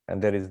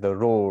and there is the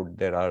road,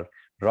 there are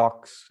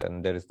rocks,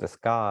 and there is the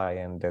sky,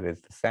 and there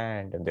is the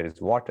sand, and there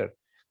is water.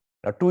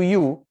 Now to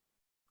you,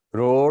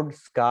 road,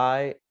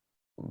 sky,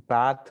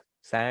 path,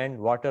 sand,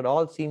 water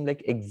all seem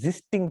like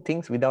existing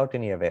things without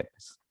any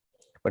awareness.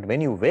 But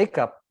when you wake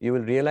up, you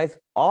will realize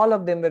all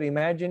of them were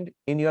imagined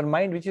in your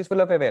mind, which is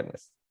full of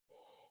awareness.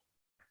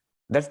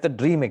 That's the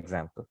dream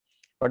example.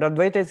 But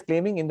Advaita is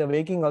claiming in the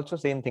waking also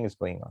same thing is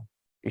going on.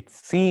 It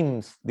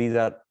seems these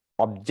are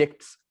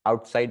objects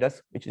outside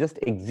us which just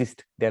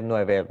exist. They have no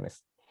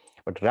awareness.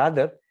 But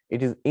rather,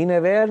 it is in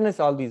awareness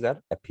all these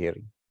are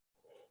appearing.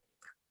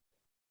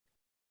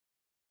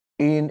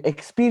 In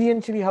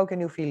experientially, how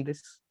can you feel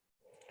this?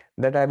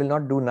 That I will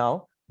not do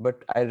now,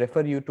 but I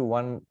refer you to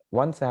one,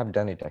 once I have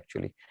done it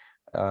actually.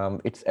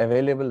 It's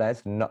available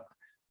as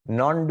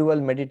non-dual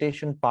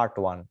meditation part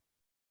 1.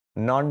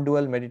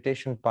 Non-dual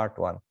meditation part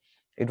 1.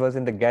 It was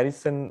in the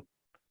Garrison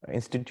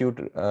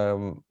Institute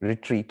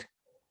retreat.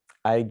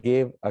 I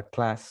gave a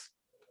class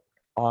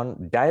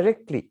on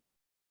directly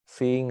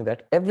seeing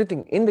that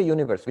everything in the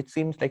universe, which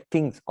seems like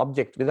things,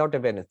 objects without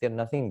awareness, they're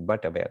nothing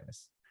but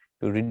awareness.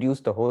 To reduce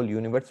the whole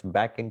universe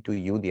back into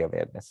you, the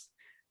awareness,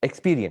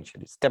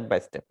 experientially, step by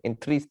step, in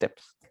 3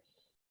 steps.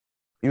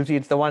 You see,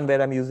 it's the one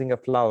where I'm using a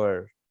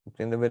flower,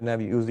 when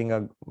I'm using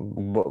a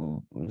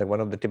like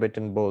one of the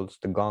Tibetan bowls,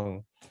 the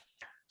gong.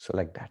 So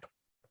like that.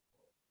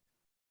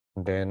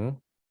 Then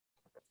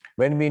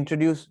when we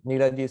introduce,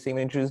 Neelaji is saying,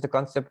 we introduce the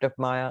concept of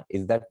Maya,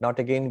 is that not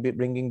again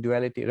bringing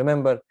duality?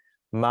 Remember,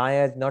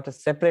 Maya is not a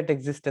separate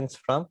existence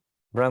from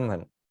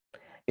Brahman.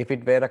 If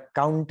it were a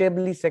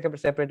countably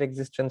separate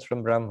existence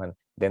from Brahman,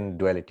 then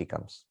duality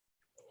comes.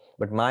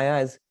 But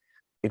Maya is,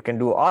 it can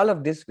do all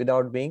of this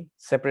without being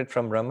separate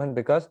from Brahman,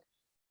 because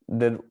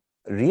the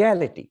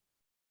reality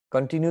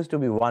continues to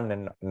be one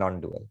and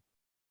non-dual.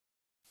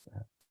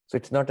 So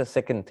it's not a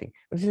second thing.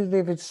 But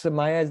if it's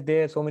Maya is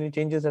there, so many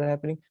changes are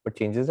happening, but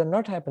changes are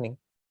not happening.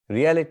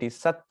 Reality,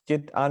 Sat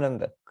Chit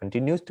Ananda,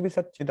 continues to be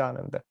Sat Chit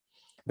Ananda.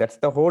 That's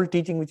the whole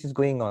teaching which is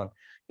going on.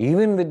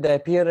 Even with the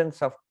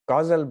appearance of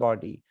causal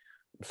body,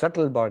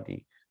 subtle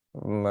body,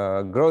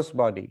 gross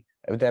body,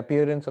 with the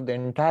appearance of the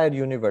entire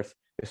universe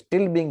is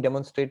still being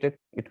demonstrated,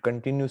 it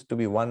continues to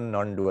be one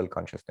non-dual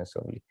consciousness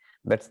only.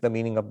 That's the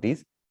meaning of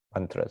these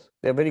mantras.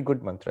 They're very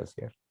good mantras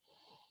here.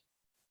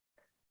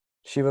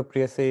 Shiva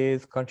Priya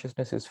says,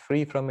 consciousness is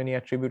free from any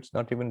attributes,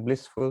 not even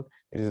blissful.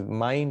 It is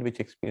mind which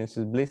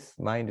experiences bliss.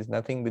 Mind is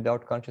nothing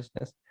without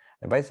consciousness.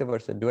 And vice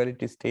versa,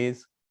 duality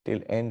stays till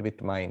end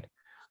with mind.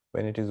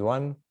 When it is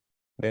one,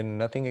 then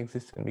nothing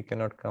exists and we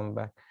cannot come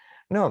back.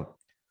 No,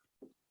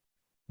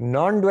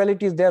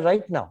 non-duality is there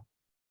right now.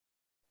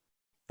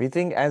 We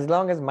think as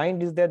long as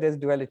mind is there, there's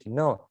duality.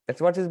 No, that's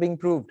what is being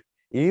proved.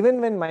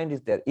 Even when mind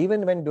is there,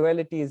 even when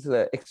duality is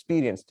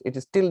experienced, it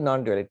is still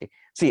non-duality.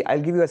 See, I'll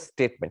give you a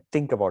statement.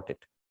 Think about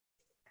it.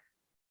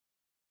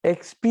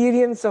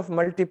 Experience of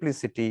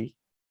multiplicity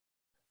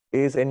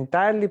is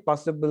entirely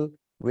possible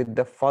with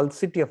the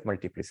falsity of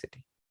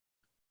multiplicity.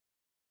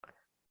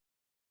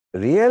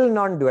 Real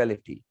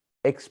non-duality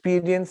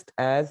experienced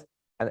as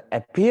an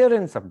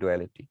appearance of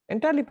duality,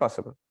 entirely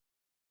possible.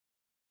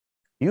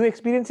 You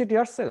experience it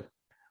yourself.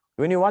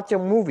 When you watch a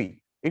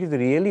movie, it is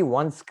really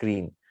one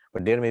screen.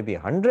 But there may be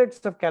hundreds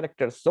of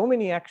characters, so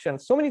many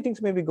actions, so many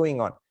things may be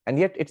going on, and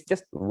yet it's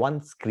just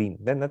one screen.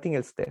 There's nothing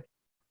else there.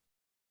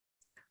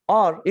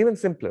 Or even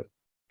simpler,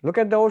 look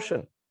at the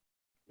ocean.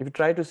 If you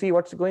try to see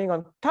what's going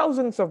on,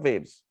 thousands of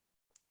waves.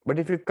 But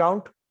if you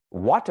count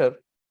water,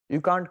 you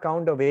can't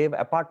count a wave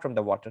apart from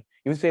the water.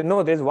 You say,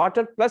 no, there's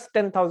water plus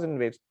 10,000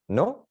 waves.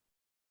 No.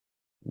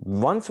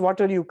 Once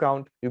water you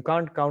count, you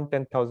can't count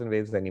 10,000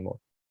 waves anymore,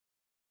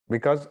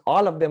 because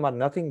all of them are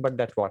nothing but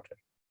that water.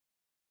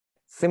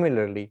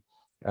 Similarly,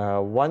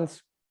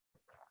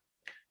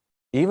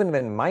 even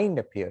when mind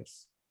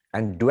appears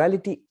and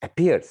duality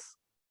appears,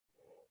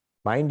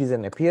 mind is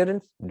an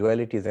appearance,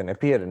 duality is an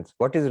appearance.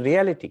 What is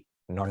reality?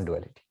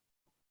 Non-duality.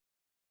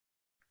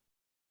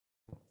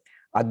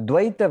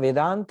 Advaita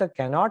Vedanta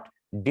cannot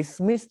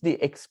dismiss the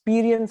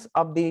experience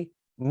of the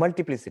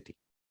multiplicity.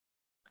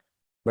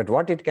 But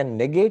what it can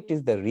negate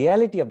is the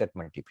reality of that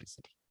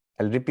multiplicity.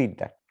 I'll repeat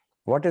that.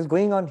 What is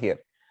going on here?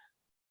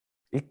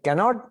 It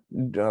cannot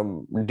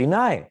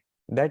deny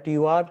that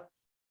you are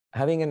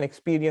having an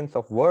experience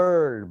of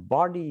world,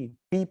 body,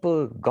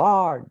 people,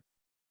 God,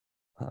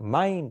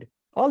 mind.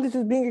 All this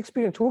is being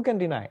experienced. Who can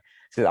deny?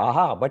 Says,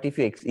 aha, but if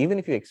you even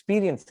if you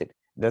experience it,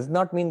 does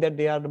not mean that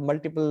they are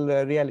multiple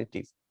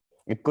realities.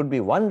 It could be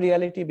one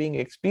reality being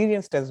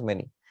experienced as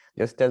many,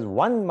 just as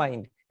one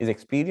mind is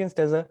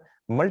experienced as a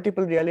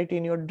multiple reality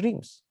in your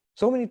dreams.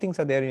 So many things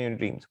are there in your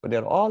dreams, but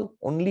they're all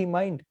only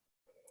mind.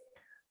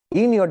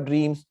 In your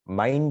dreams,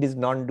 mind is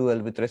non-dual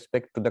with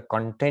respect to the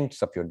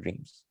contents of your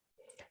dreams.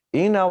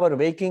 In our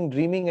waking,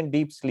 dreaming, and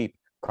deep sleep,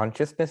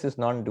 consciousness is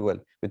non-dual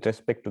with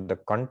respect to the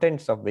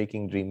contents of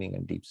waking, dreaming,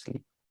 and deep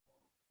sleep.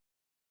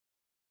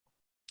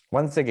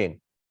 Once again,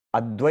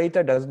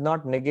 Advaita does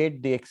not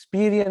negate the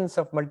experience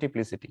of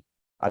multiplicity.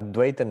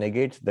 Advaita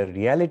negates the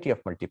reality of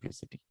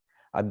multiplicity.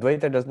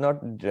 Advaita does not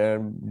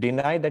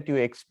deny that you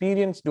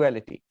experience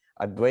duality.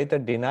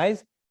 Advaita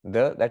denies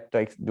that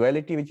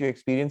duality which you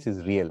experience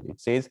is real.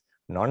 It says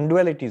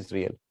non-duality is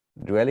real.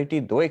 Duality,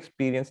 though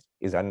experienced,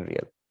 is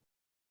unreal.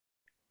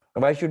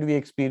 Why should we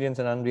experience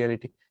an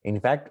unreality? In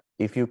fact,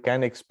 if you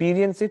can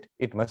experience it,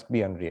 it must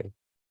be unreal.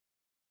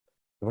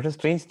 What a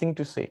strange thing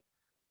to say.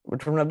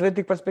 But from an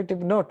Advaitic perspective,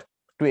 note,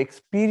 to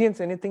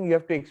experience anything, you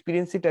have to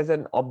experience it as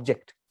an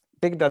object.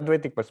 Take the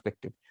Advaitic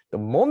perspective. The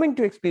moment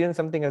you experience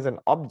something as an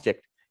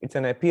object, it's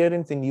an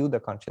appearance in you, the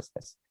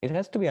consciousness. It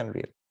has to be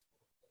unreal.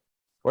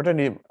 What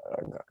a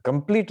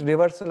complete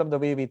reversal of the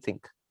way we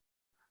think.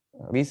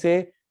 We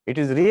say, it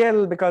is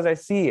real because I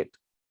see it.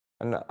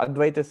 And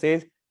Advaita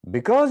says,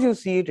 because you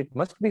see it, it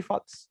must be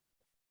false.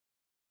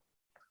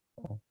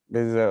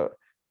 There is a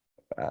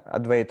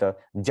Advaita,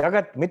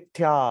 Jagat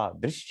Mithya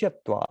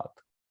Drishyatvat,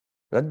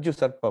 Rajju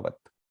Sarpavat.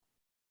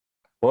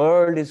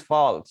 World is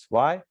false.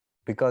 Why?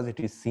 Because it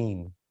is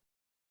seen.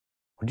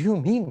 What do you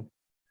mean?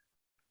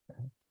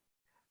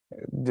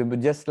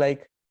 Just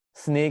like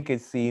snake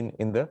is seen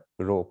in the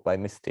rope by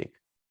mistake.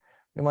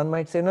 One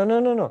might say, no, no,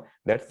 no, no,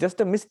 that's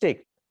just a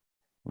mistake.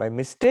 By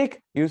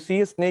mistake, you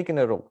see a snake in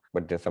a rope,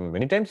 but there's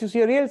many times you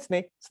see a real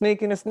snake,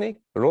 snake in a snake,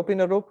 rope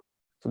in a rope.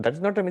 So that's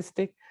not a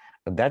mistake.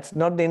 That's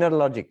not the inner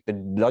logic. The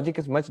logic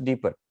is much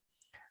deeper.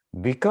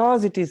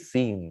 Because it is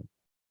seen,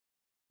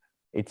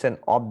 it's an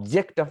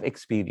object of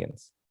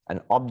experience.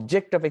 An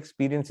object of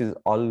experience is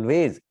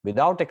always,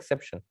 without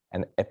exception,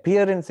 an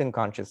appearance in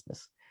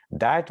consciousness.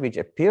 That which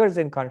appears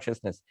in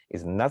consciousness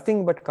is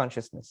nothing but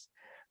consciousness.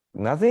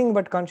 Nothing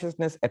but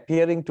consciousness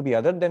appearing to be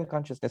other than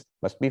consciousness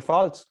must be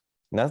false.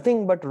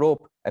 Nothing but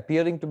rope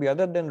appearing to be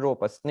other than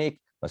rope, a snake,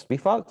 must be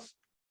false.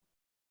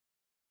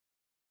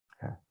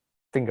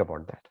 Think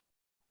about that.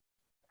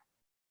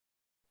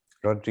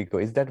 Rodrigo,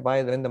 is that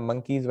why when the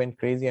monkeys went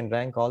crazy and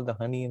drank all the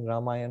honey in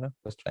Ramayana?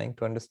 Was trying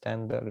to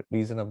understand the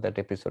reason of that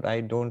episode.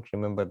 I don't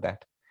remember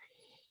that.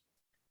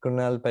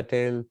 Kunal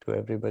Patel, to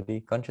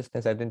everybody,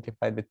 consciousness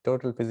identified with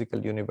total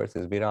physical universe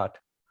is Virat,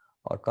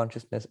 or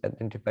consciousness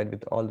identified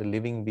with all the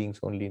living beings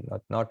only,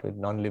 not with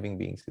non-living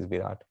beings is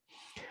Virat.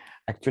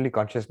 Actually,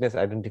 consciousness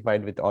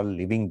identified with all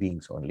living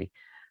beings only.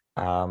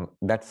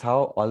 That's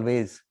how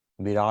always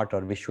Virat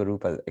or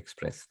Vishwarupa is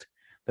expressed.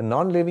 The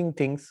non-living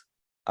things,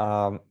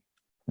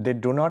 they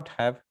do not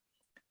have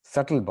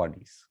subtle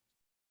bodies.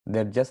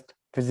 They're just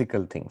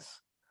physical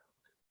things.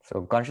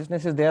 So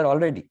consciousness is there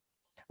already,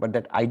 but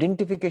that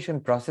identification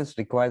process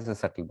requires a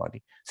subtle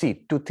body.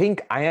 See, to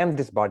think I am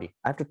this body,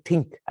 I have to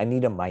think, I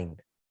need a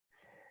mind.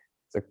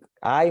 So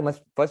I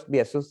must first be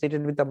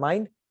associated with the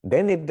mind.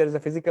 Then if there is a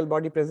physical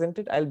body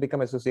presented, I'll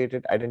become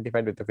associated,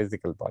 identified with the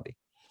physical body.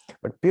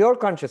 But pure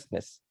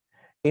consciousness,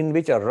 in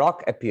which a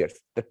rock appears,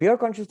 the pure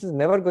consciousness is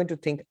never going to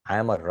think I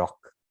am a rock.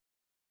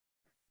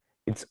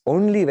 It's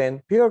only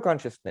when pure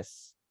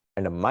consciousness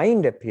and a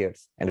mind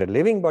appears and a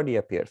living body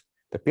appears,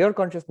 the pure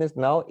consciousness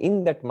now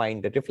in that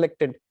mind, the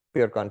reflected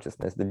pure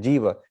consciousness, the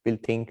jiva, will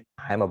think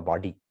I am a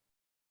body,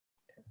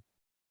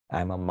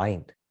 I am a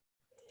mind.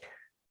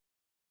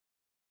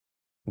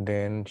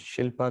 Then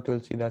Shilpa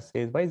Tulsidas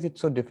says, why is it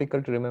so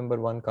difficult to remember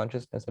one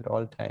consciousness at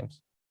all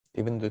times,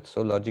 even though it's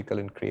so logical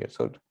and clear?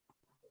 So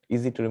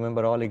easy to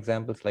remember all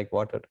examples like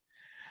water.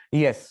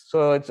 Yes,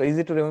 so it's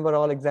easy to remember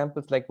all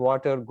examples like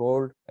water,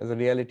 gold as a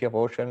reality of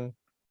ocean,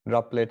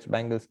 droplets,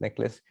 bangles,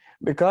 necklace.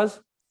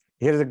 Because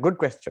here's a good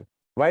question.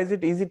 Why is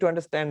it easy to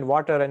understand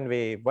water and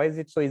wave? Why is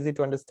it so easy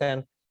to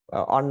understand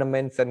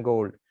ornaments and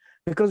gold?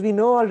 Because we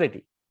know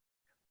already.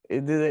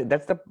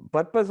 That's the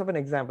purpose of an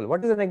example.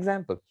 What is an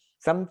example?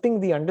 Something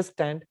we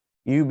understand,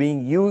 you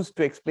being used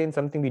to explain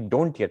something we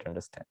don't yet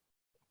understand.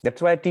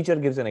 That's why a teacher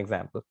gives an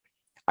example.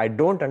 I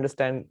don't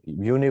understand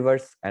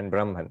universe and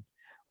Brahman.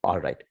 All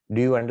right.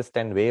 Do you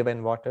understand wave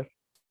and water?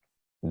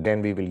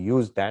 Then we will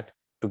use that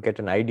to get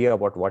an idea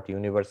about what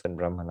universe and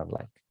Brahman are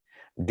like.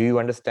 Do you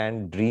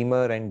understand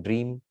dreamer and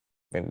dream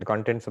and the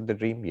contents of the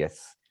dream?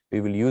 Yes.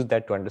 We will use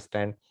that to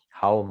understand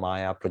how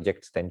Maya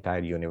projects the entire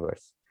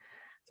universe.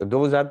 So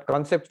those are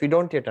concepts we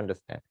don't yet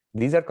understand.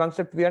 These are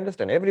concepts we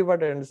understand.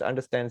 Everybody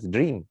understands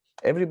dream.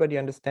 Everybody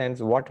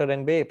understands water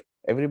and wave.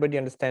 Everybody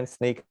understands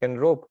snake and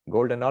rope,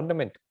 gold and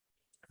ornament.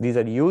 These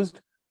are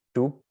used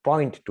to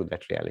point to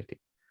that reality.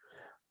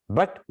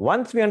 But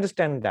once we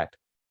understand that,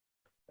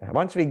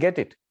 once we get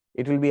it,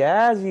 it will be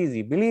as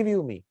easy, believe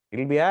you me, it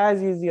will be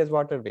as easy as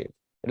water wave.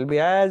 It will be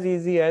as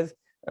easy as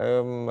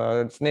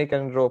snake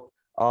and rope,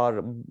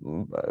 or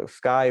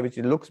sky which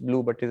looks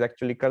blue but is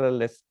actually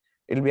colorless.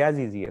 It will be as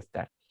easy as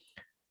that.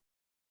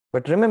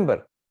 But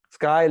remember,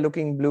 sky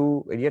looking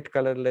blue yet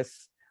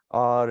colorless,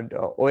 or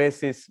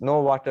oasis, no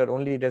water,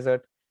 only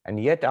desert.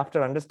 And yet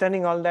after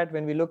understanding all that,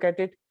 when we look at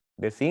it,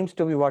 there seems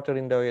to be water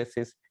in the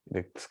oasis,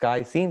 the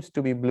sky seems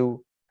to be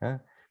blue,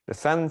 the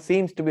sun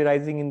seems to be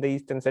rising in the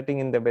east and setting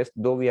in the west,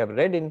 though we have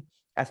read in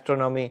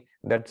astronomy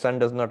that sun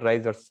does not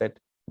rise or set.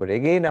 But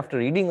again, after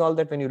reading all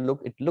that, when you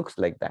look, it looks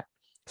like that.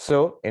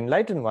 So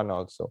enlightened one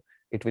also,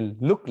 it will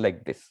look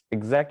like this,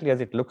 exactly as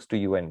it looks to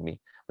you and me.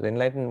 The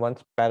enlightened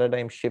one's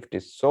paradigm shift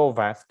is so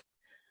vast,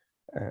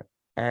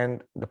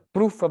 and the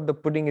proof of the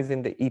pudding is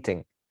in the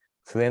eating.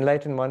 So the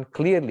enlightened one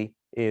clearly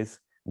is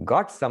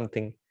got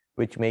something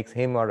which makes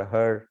him or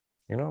her,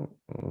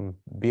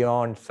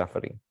 beyond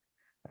suffering,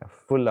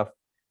 full of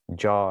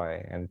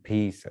joy and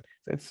peace. So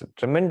it's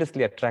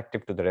tremendously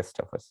attractive to the rest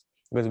of us,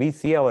 because we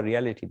see our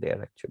reality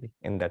there actually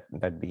in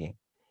that being.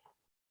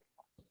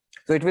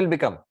 So it will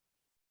become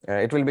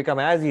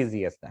as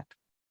easy as that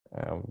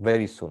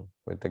very soon.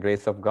 With the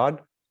grace of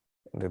God,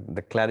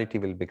 the clarity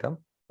will become.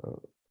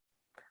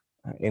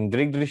 In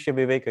Drigdrishya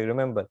Viveka,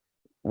 remember,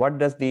 what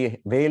does the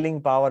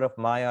veiling power of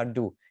Maya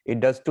do? It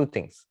does two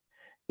things.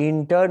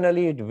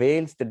 Internally, it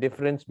veils the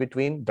difference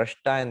between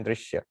Drashta and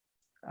Drishya.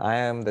 I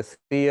am the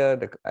sphere,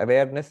 the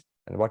awareness,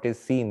 and what is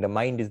seen, the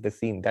mind is the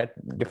seen. That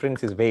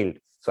difference is veiled.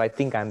 So I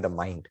think I'm the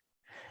mind.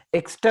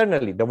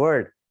 Externally, the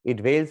world,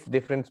 it veils the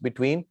difference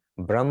between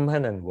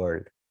Brahman and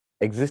world,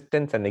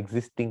 existence and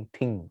existing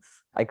things.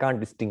 I can't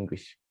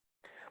distinguish.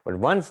 But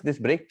once this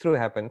breakthrough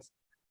happens,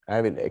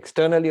 I will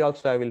externally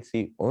also, I will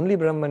see only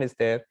Brahman is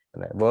there,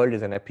 and the world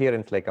is an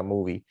appearance like a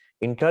movie.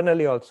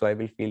 Internally also, I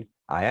will feel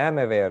I am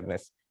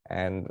awareness,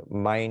 and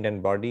mind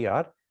and body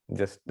are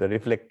just the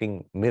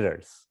reflecting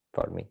mirrors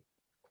for me.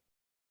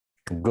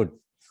 Good.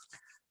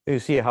 You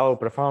see how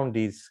profound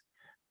these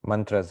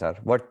mantras are,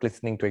 worth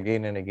listening to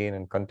again and again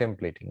and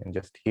contemplating and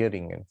just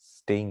hearing and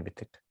staying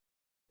with it.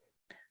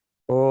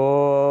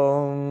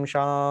 Om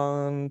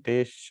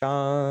Shanti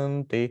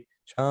Shanti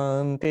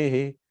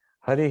Shanti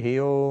Hari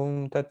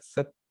Om Tat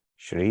Sat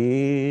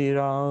Shri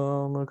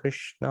Ram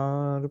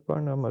Krishna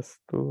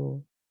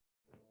Arpanamastu.